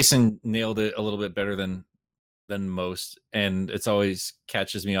think Jason nailed it a little bit better than most, and it's always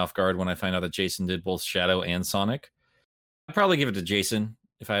catches me off guard when I find out that Jason did both Shadow and Sonic. I'd probably give it to Jason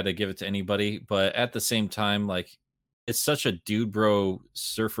if I had to give it to anybody, but at the same time, like, it's such a dude bro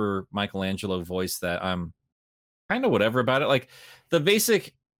surfer Michelangelo voice that I'm kind of whatever about it. Like, the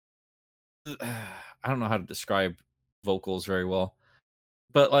basic I don't know how to describe vocals very well,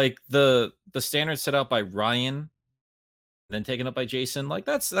 but like the standard set out by Ryan, then taken up by Jason, like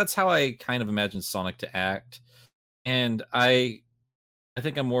that's how I kind of imagine Sonic to act. And I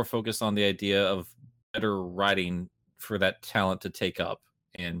think I'm more focused on the idea of better writing for that talent to take up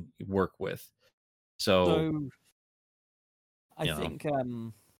and work with. So I you know. think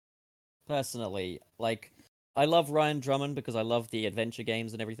personally, like, I love Ryan Drummond because I love the adventure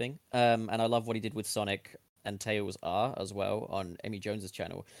games and everything. And I love what he did with Sonic and Tails R as well on Emmy Jones's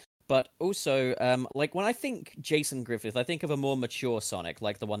channel. But also, like, when I think Jason Griffith, I think of a more mature Sonic,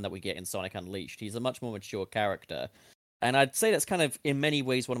 like the one that we get in Sonic Unleashed. He's a much more mature character. And I'd say that's kind of, in many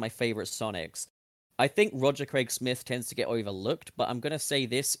ways, one of my favorite Sonics. I think Roger Craig Smith tends to get overlooked, but I'm going to say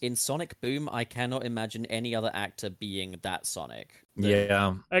this. In Sonic Boom, I cannot imagine any other actor being that Sonic.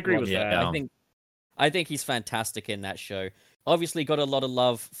 Yeah, I agree with that. I think he's fantastic in that show. Obviously got a lot of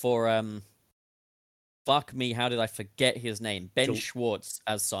love for fuck me, how did I forget his name? Ben Schwartz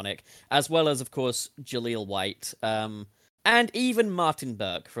as Sonic, as well as, of course, Jaleel White, and even Martin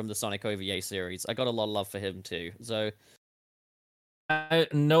Burke from the Sonic OVA series. I got a lot of love for him too. So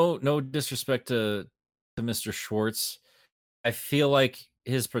no disrespect to Mr. Schwartz. I feel like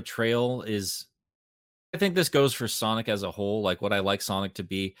his portrayal is, I think this goes for Sonic as a whole, like what I like Sonic to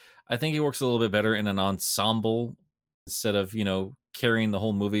be. I think he works a little bit better in an ensemble instead of, carrying the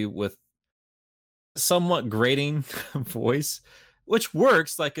whole movie with somewhat grating voice, which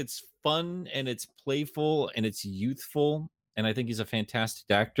works. Like, it's fun and it's playful and it's youthful. And I think he's a fantastic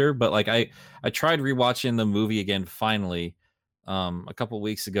actor. But like, I tried rewatching the movie again finally a couple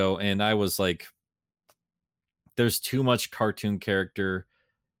weeks ago, and I was like, there's too much cartoon character,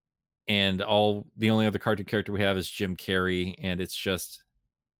 and the only other cartoon character we have is Jim Carrey, and it's just,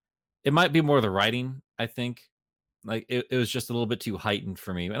 it might be more the writing, I think. Like, it was just a little bit too heightened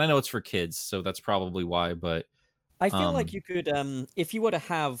for me, and I know it's for kids, so that's probably why. But I feel like you could, if you were to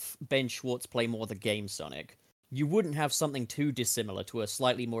have Ben Schwartz play more the game Sonic, you wouldn't have something too dissimilar to a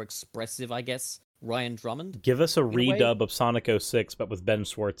slightly more expressive, I guess, Ryan Drummond. Give us a redub of Sonic 06, but with Ben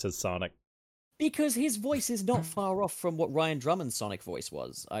Schwartz as Sonic. Because his voice is not far off from what Ryan Drummond's Sonic voice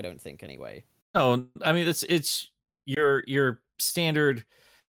was, I don't think, anyway. No, I mean, it's your standard,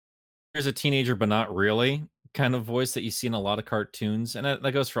 here's a teenager but not really kind of voice that you see in a lot of cartoons, and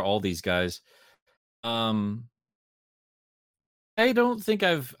that goes for all these guys. I don't think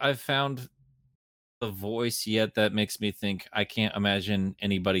I've found the voice yet that makes me think I can't imagine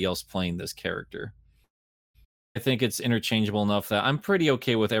anybody else playing this character. I think it's interchangeable enough that I'm pretty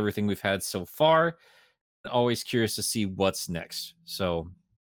okay with everything we've had so far. Always curious to see what's next. So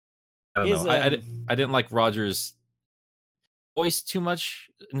I don't know. I didn't like Roger's voice too much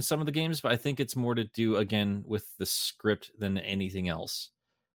in some of the games, but I think it's more to do again with the script than anything else.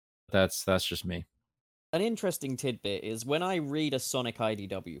 That's just me. An interesting tidbit is when I read a Sonic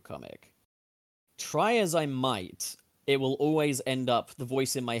IDW comic, try as I might, it will always end up the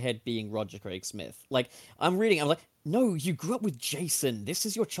voice in my head being Roger Craig Smith. Like, I'm reading, I'm like, no, you grew up with Jason. This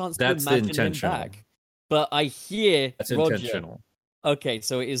is your chance to imagine him back. But I hear that's Roger. Intentional. Okay,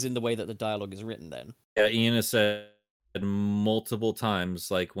 so it is in the way that the dialogue is written then. Yeah, Ian has said multiple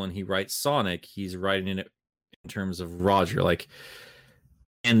times, like, when he writes Sonic, he's writing it in terms of Roger. Like,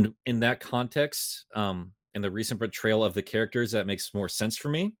 and in that context, in the recent portrayal of the characters, that makes more sense for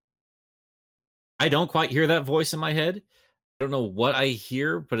me. I don't quite hear that voice in my head. I don't know what I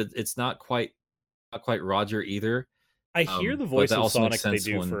hear, but it's not quite Roger either. I hear the voice of Sonic they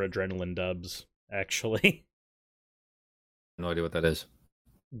do for Adrenaline Dubs, actually. No idea what that is.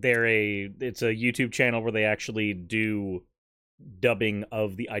 It's a YouTube channel where they actually do dubbing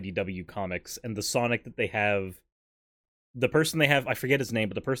of the IDW comics, and the Sonic that they have, the person they have, I forget his name,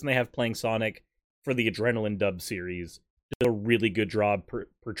 but the person they have playing Sonic for the Adrenaline Dub series did a really good job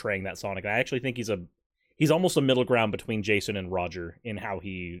portraying that Sonic. I actually think he's almost a middle ground between Jason and Roger in how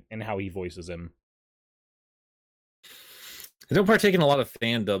he voices him. I don't partake in a lot of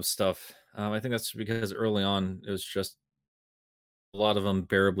fan dub stuff. I think that's because early on it was just a lot of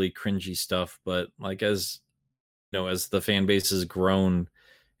unbearably cringy stuff. But like, as as the fan base has grown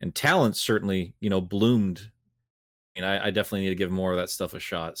and talent certainly bloomed, I definitely need to give more of that stuff a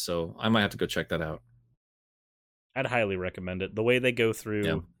shot. So I might have to go check that out. I'd highly recommend it. The way they go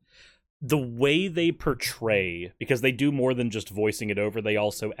through, the way they portray, because they do more than just voicing it over. They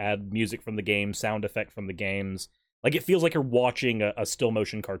also add music from the game, sound effect from the games. Like, it feels like you're watching a still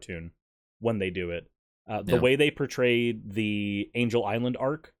motion cartoon when they do it. The way they portrayed the Angel Island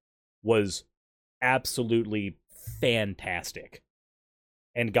arc was absolutely fantastic,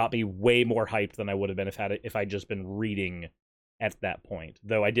 and got me way more hyped than I would have been if I'd just been reading at that point.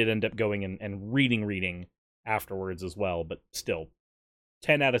 Though I did end up going and reading afterwards as well, but still,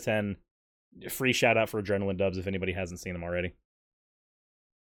 10 out of 10. Free shout out for Adrenaline Dubs if anybody hasn't seen them already.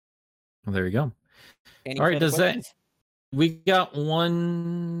 Well, there you go. Any all right, does questions? We got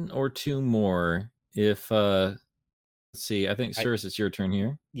one or two more if Let's see. I think, Cirrus, it's your turn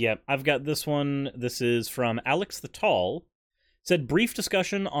here. Yeah, I've got this one. This is from Alex the Tall. Said, brief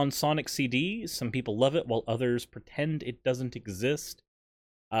discussion on Sonic CD. Some people love it while others pretend it doesn't exist.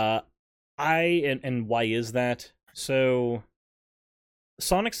 And why is that? So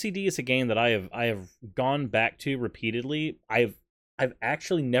Sonic CD is a game that I have gone back to repeatedly. I've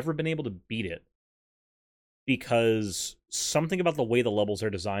actually never been able to beat it because something about the way the levels are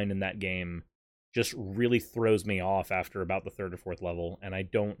designed in that game just really throws me off after about the third or fourth level, and I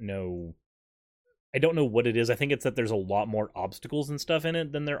don't know what it is. I think it's that there's a lot more obstacles and stuff in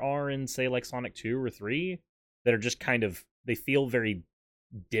it than there are in, say, like Sonic 2 or 3 that are just kind of, they feel very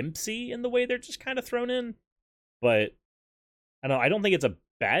dimpsy in the way they're just kind of thrown in. But I don't think it's a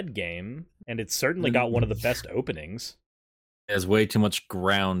bad game, and it's certainly got one of the best openings. It has way too much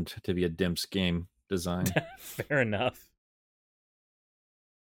ground to be a Dimps game design. Fair enough.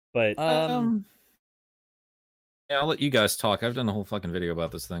 But yeah, I'll let you guys talk. I've done a whole fucking video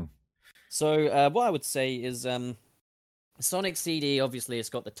about this thing. So what I would say is Sonic CD, obviously, it's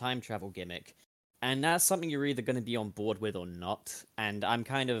got the time travel gimmick, and that's something you're either going to be on board with or not. And I'm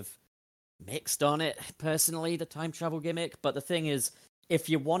kind of mixed on it, personally, the time travel gimmick. But the thing is, if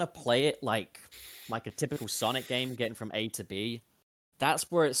you want to play it like a typical Sonic game, getting from A to B,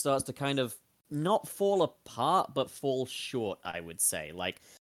 that's where it starts to kind of not fall apart, but fall short, I would say. Like,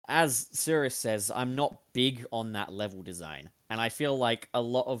 as Cirrus says, I'm not big on that level design, and I feel like a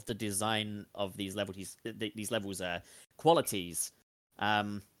lot of the design of these levels, qualities,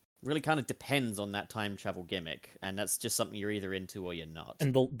 really kind of depends on that time travel gimmick, and that's just something you're either into or you're not.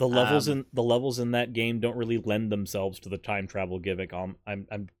 And the levels in that game don't really lend themselves to the time travel gimmick. I'm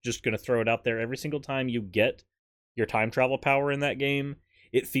just gonna throw it out there. Every single time you get your time travel power in that game,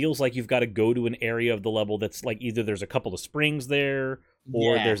 it feels like you've got to go to an area of the level that's like either there's a couple of springs there,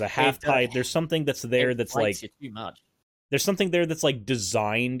 or there's a half pipe. There's something that's there that's like too much. There's something there that's like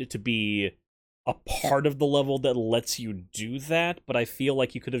designed to be a part of the level that lets you do that, but I feel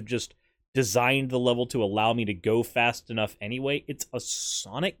like you could have just designed the level to allow me to go fast enough anyway. It's a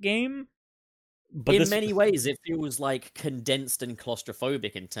Sonic game, but in many ways it feels like condensed and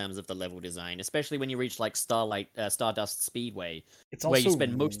claustrophobic in terms of the level design, especially when you reach like Stardust Speedway, where you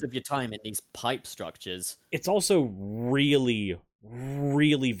spend most of your time in these pipe structures. It's also really,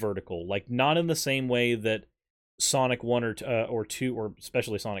 really vertical, like not in the same way that Sonic 1 or 2, or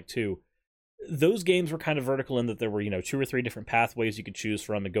especially Sonic 2, those games were kind of vertical in that there were, 2 or 3 different pathways you could choose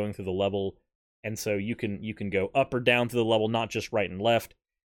from and going through the level, and so you can go up or down through the level, not just right and left.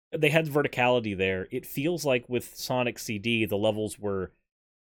 They had verticality there. It feels like with Sonic CD, the levels were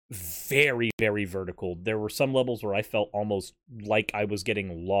very, very vertical. There were some levels where I felt almost like I was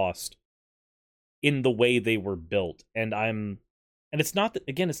getting lost in the way they were built, and it's not that,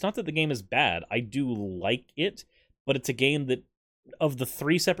 again, it's not that the game is bad. I do like it, but it's a game that, of the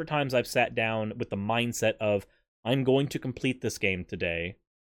 3 separate times I've sat down with the mindset of, I'm going to complete this game today,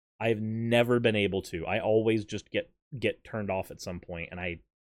 I've never been able to. I always just get turned off at some point, and I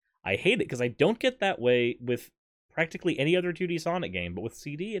hate it, because I don't get that way with practically any other 2D Sonic game, but with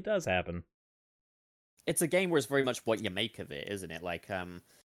CD, it does happen. It's a game where it's very much what you make of it, isn't it? Like,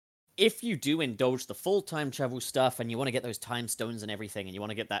 if you do indulge the full time travel stuff and you want to get those time stones and everything, and you want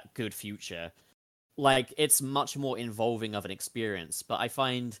to get that good future, like, it's much more involving of an experience. But I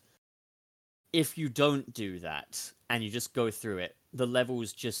find if you don't do that and you just go through it, the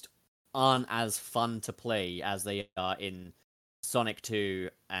levels just aren't as fun to play as they are in Sonic 2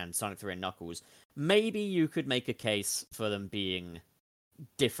 and Sonic 3 and Knuckles. Maybe you could make a case for them being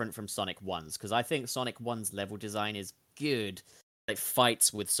different from Sonic 1's, because I think Sonic 1's level design is good. It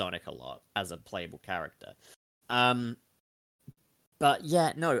fights with Sonic a lot as a playable character. But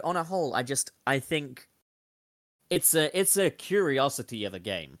yeah, no, on a whole, I think it's a curiosity of a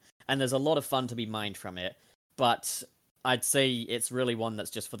game, and there's a lot of fun to be mined from it, but I'd say it's really one that's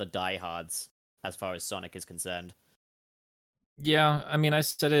just for the diehards as far as Sonic is concerned. Yeah, I mean, I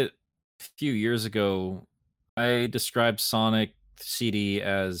said it a few years ago. I described Sonic CD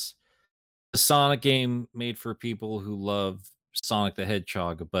as a Sonic game made for people who love Sonic the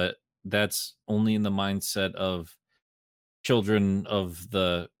Hedgehog, but that's only in the mindset of children of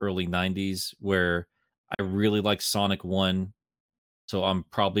the early 90s, where I really like Sonic 1, so I'm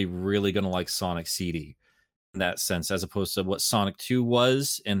probably really going to like Sonic CD in that sense, as opposed to what Sonic 2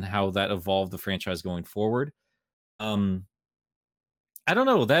 was and how that evolved the franchise going forward. I don't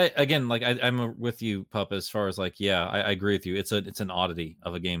know that, again, like I'm with you, Pup, as far as like, yeah, I agree with you. It's an oddity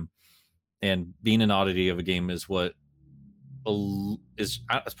of a game, and being an oddity of a game is what is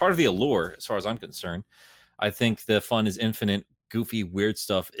it's part of the allure, as far as I'm concerned. I think the fun is infinite goofy, weird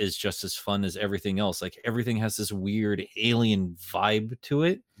stuff is just as fun as everything else. Like everything has this weird alien vibe to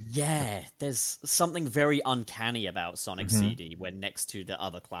it. Yeah, there's something very uncanny about Sonic Mhm. CD when next to the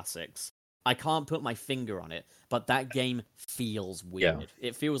other classics. I can't put my finger on it, but that game feels weird.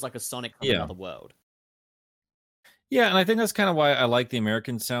 It feels like a Sonic from Yeah. another world. Yeah, and I think that's kind of why I like the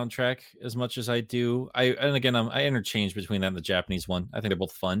American soundtrack as much as I do. I interchange between that and the Japanese one. I think they're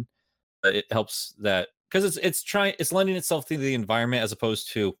both fun. But it helps that because it's lending itself to the environment as opposed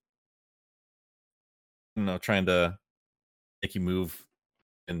to trying to make you move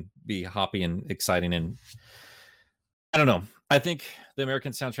and be hoppy and exciting. And I don't know. I think the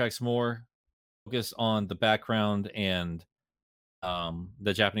American soundtrack's more focused on the background, and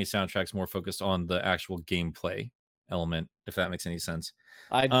the Japanese soundtrack's more focused on the actual gameplay element, if that makes any sense.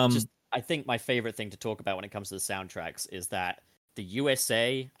 I think my favorite thing to talk about when it comes to the soundtracks is that the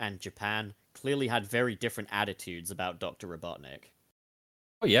USA and Japan clearly had very different attitudes about Dr. Robotnik.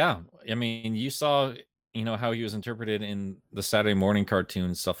 Oh yeah, I mean, you saw how he was interpreted in the Saturday morning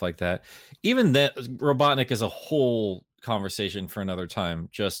cartoons, stuff like that. Even that Robotnik is a whole conversation for another time.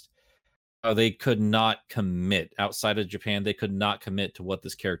 Just how they could not commit outside of Japan. They could not commit to what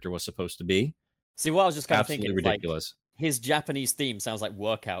this character was supposed to be. See, what I was just kind of Absolutely thinking is like ridiculous. his Japanese theme sounds like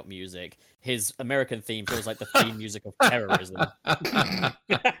workout music. His American theme feels like the theme music of terrorism.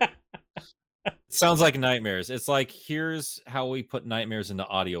 Sounds like nightmares. It's like, here's how we put nightmares into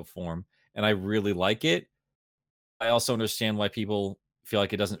audio form, and I really like it. I also understand why people feel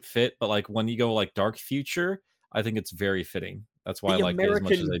like it doesn't fit, but like when you go like dark future, I think it's very fitting. That's why I The like it as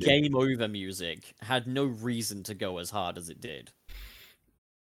much as American I do. game over music had no reason to go as hard as it did.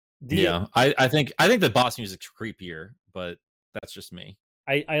 Yeah, I think the boss music's creepier, but that's just me.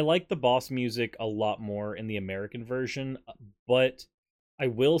 I like the boss music a lot more in the American version, but I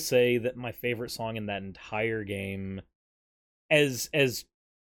will say that my favorite song in that entire game, as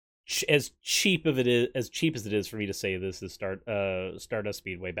cheap as it is for me to say this, is Stardust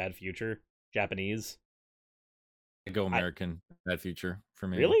Speedway Bad Future, Japanese. I go American Bad Future for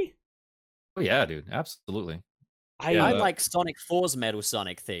me. Really? Oh yeah, dude, absolutely. I like Sonic 4's Metal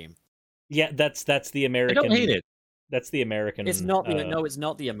Sonic theme. Yeah, that's the American. I don't hate it. That's the American. It's not the no, it's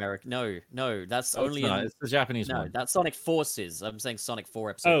not the American. No, that's No, only it's not. It's the Japanese no, one. that's Sonic Forces. I'm saying Sonic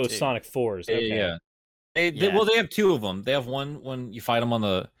 4 episode 2. Sonic 4's. Okay. Yeah. Yeah. Well, they have two of them. They have one when you fight them on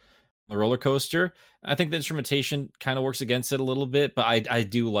the roller coaster. I think the instrumentation kind of works against it a little bit, but I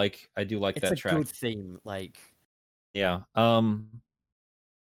do like It's that a track. good theme. Like, Yeah. I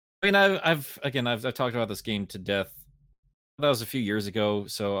mean, I've talked about this game to death. That was a few years ago,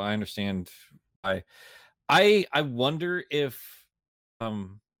 so I understand why. I wonder if the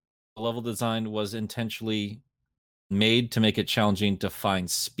level design was intentionally made to make it challenging to find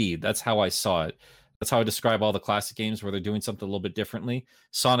speed. That's how I saw it. That's how I describe all the classic games where they're doing something a little bit differently.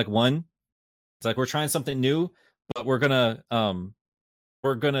 Sonic 1, it's like we're trying something new, but we're gonna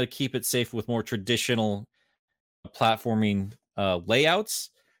keep it safe with more traditional platforming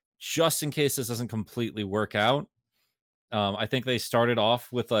layouts, just in case this doesn't completely work out. I think they started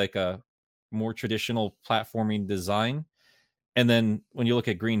off with like a more traditional platforming design, and then when you look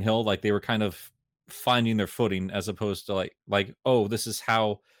at Green Hill, like they were kind of finding their footing as opposed to like oh, this is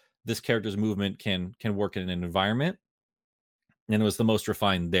how this character's movement can work in an environment, and it was the most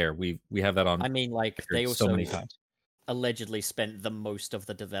refined there. We have that on I mean, like they so also many times. allegedly spent the most of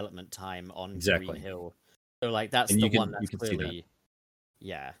the development time on Exactly. Green Hill. So like that's And the you one can that's see that. clearly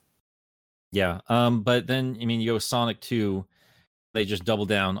yeah. Yeah. But then I mean you go Sonic 2, they just double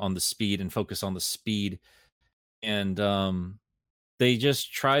down on the speed and focus on the speed. And they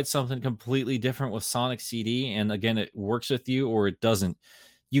just tried something completely different with Sonic CD, and again, it works with you or it doesn't.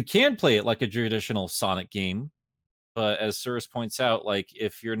 You can play it like a traditional Sonic game, but as Cirrus points out, like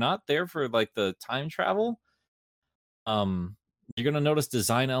if you're not there for like the time travel, you're gonna notice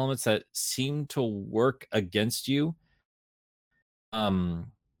design elements that seem to work against you.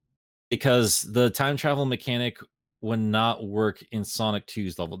 Because the time travel mechanic would not work in Sonic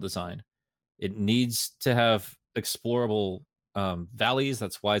 2's level design. It needs to have explorable valleys.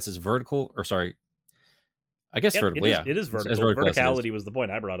 That's why it says vertical, or sorry, I guess Yep, vertical. Yeah, it is As vertical. vertical as it is. Verticality was the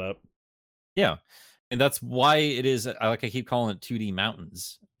point I brought up. Yeah, and that's why it is. I keep calling it 2D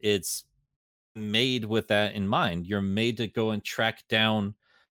mountains. It's made with that in mind. You're made to go and track down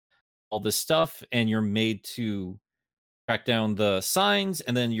all this stuff, and you're made to track down the signs,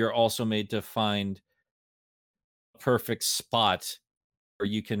 and then you're also made to find a perfect spot where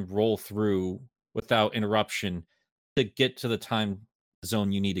you can roll through without interruption to get to the time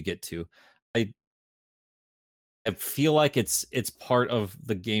zone you need to get to. I feel like it's part of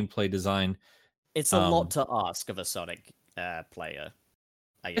the gameplay design. It's a lot to ask of a Sonic player,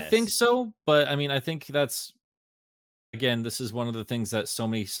 I I guess. think so, but I mean, I think that's, again, this is one of the things that so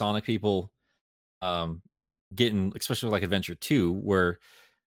many Sonic people get in, especially like Adventure 2, where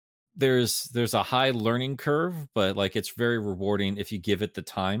there's a high learning curve, but like it's very rewarding if you give it the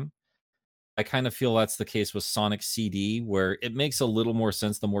time. I kind of feel that's the case with Sonic CD, where it makes a little more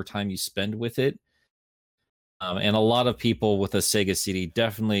sense the more time you spend with it. And a lot of people with a Sega CD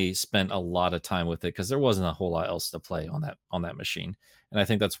definitely spent a lot of time with it because there wasn't a whole lot else to play on that machine. And I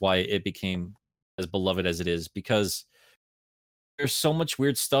think that's why it became as beloved as it is, because there's so much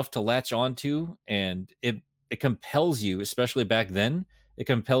weird stuff to latch onto, and it compels you, especially back then. It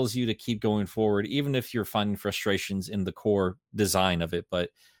compels you to keep going forward, even if you're finding frustrations in the core design of it.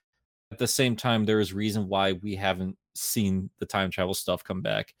 But at the same time, there is reason why we haven't seen the time travel stuff come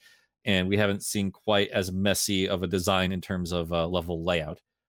back, and we haven't seen quite as messy of a design in terms of level layout.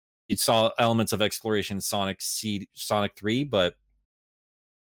 You saw elements of exploration in Sonic 3, but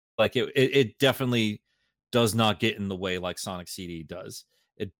like it definitely does not get in the way like Sonic CD does.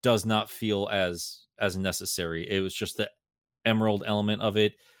 It does not feel as necessary. It was just the emerald element of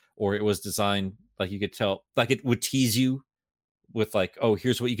it, or it was designed like you could tell, like it would tease you with like, oh,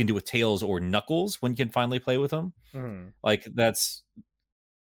 here's what you can do with Tails or Knuckles when you can finally play with them. Like that's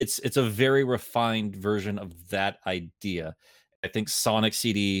it's a very refined version of that idea. I think Sonic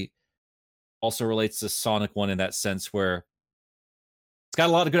CD also relates to Sonic 1 in that sense, where it's got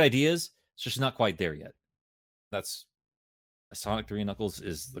a lot of good ideas. It's just not quite there yet. That's Sonic 3 and Knuckles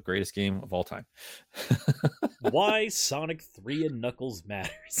is the greatest game of all time. Why Sonic 3 and Knuckles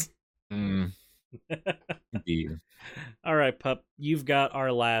matters. Indeed. All right, Pup, you've got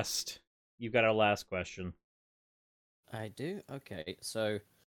our last question. I do? Okay, so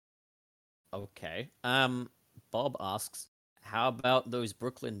okay. Bob asks, how about those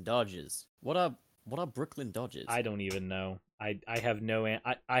Brooklyn Dodgers? What are Brooklyn Dodgers? I don't even know. I have no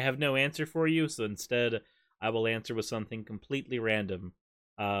answer for you, so instead I will answer with something completely random.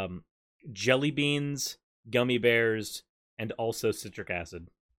 Jelly beans, gummy bears, and also citric acid.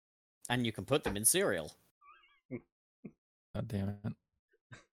 And you can put them in cereal. God damn it.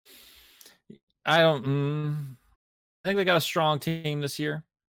 I think they got a strong team this year.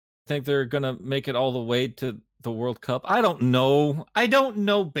 I think they're gonna make it all the way to the World Cup. I don't know. I don't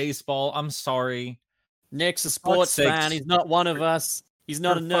know baseball. I'm sorry. Nick's a sports fan. He's not one of us. He's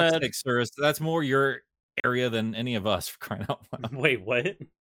not a nerd. Sake, sir. That's more your area than any of us, for crying out loud. Wait, what? You're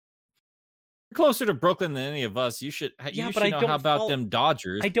closer to Brooklyn than any of us. You should. Yeah, you but should I know don't how about them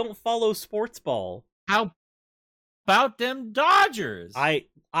Dodgers. I don't follow sports ball. How about them Dodgers? I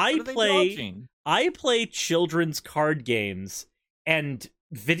play children's card games and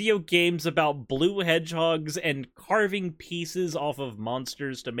video games about blue hedgehogs and carving pieces off of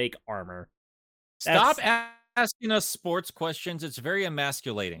monsters to make armor. Stop asking us sports questions. It's very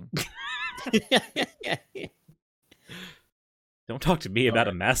emasculating. Don't talk to me about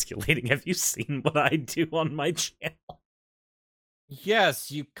emasculating. Have you seen what I do on my channel?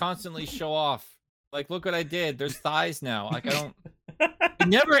 Yes, you constantly show off. Like, look what I did. There's thighs now. Like, I don't. We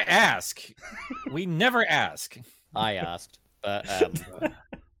never ask. We never ask. I asked, but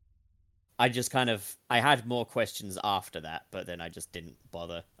I just I had more questions after that, but then I just didn't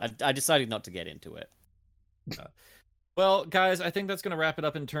bother. I decided not to get into it. Well, guys, I think that's going to wrap it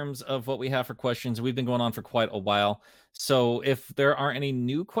up in terms of what we have for questions. We've been going on for quite a while. So if there aren't any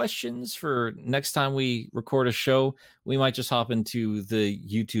new questions for next time we record a show, we might just hop into the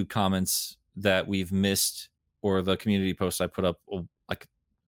YouTube comments that we've missed, or the community posts I put up like a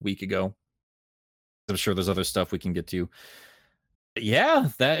week ago. I'm sure there's other stuff we can get to. But yeah,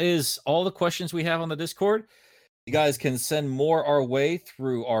 that is all the questions we have on the Discord. You guys can send more our way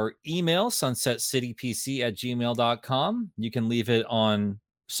through our email, sunsetcitypc@gmail.com. You can leave it on,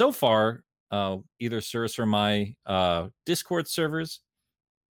 so far, either Cirrus or my Discord servers.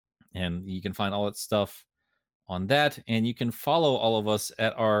 And you can find all that stuff on that. And you can follow all of us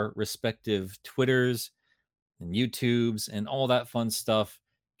at our respective Twitters and YouTubes and all that fun stuff.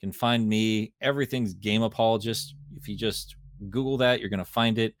 You can find me. Everything's Game Apologist. If you just Google that, you're going to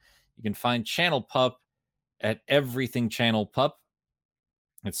find it. You can find Channel Pup at Everything Channel Pup.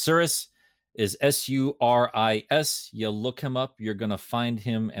 And Cirrus is Suris. You look him up, you're gonna find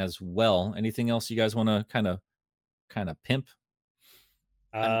him as well. Anything else you guys want to kind of pimp?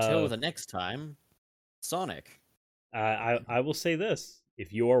 Until the next time, Sonic. I will say this: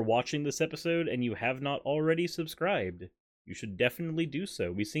 if you are watching this episode and you have not already subscribed, you should definitely do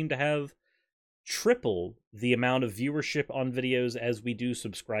so. We seem to have triple the amount of viewership on videos as we do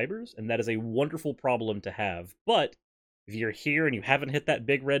subscribers, and that is a wonderful problem to have. But if you're here and you haven't hit that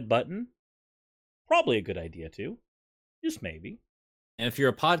big red button, probably a good idea too. Just maybe. And if you're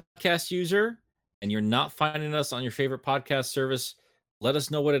a podcast user and you're not finding us on your favorite podcast service, let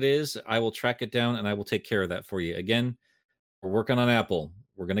us know what it is. I will track it down and I will take care of that for you. Again, we're working on Apple.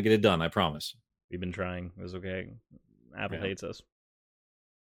 We're going to get it done, I promise. We've been trying. It was okay. Apple hates us.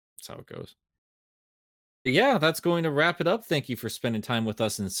 That's how it goes. Yeah, that's going to wrap it up. Thank you for spending time with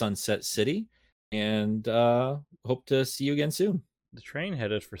us in Sunset City, and hope to see you again soon. The train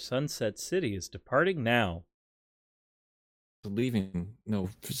headed for Sunset City is departing now. Leaving from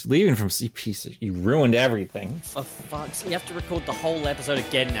CP. You ruined everything. For fuck's sake, we have to record the whole episode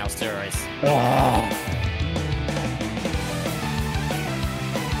again now, Steroids. Oh.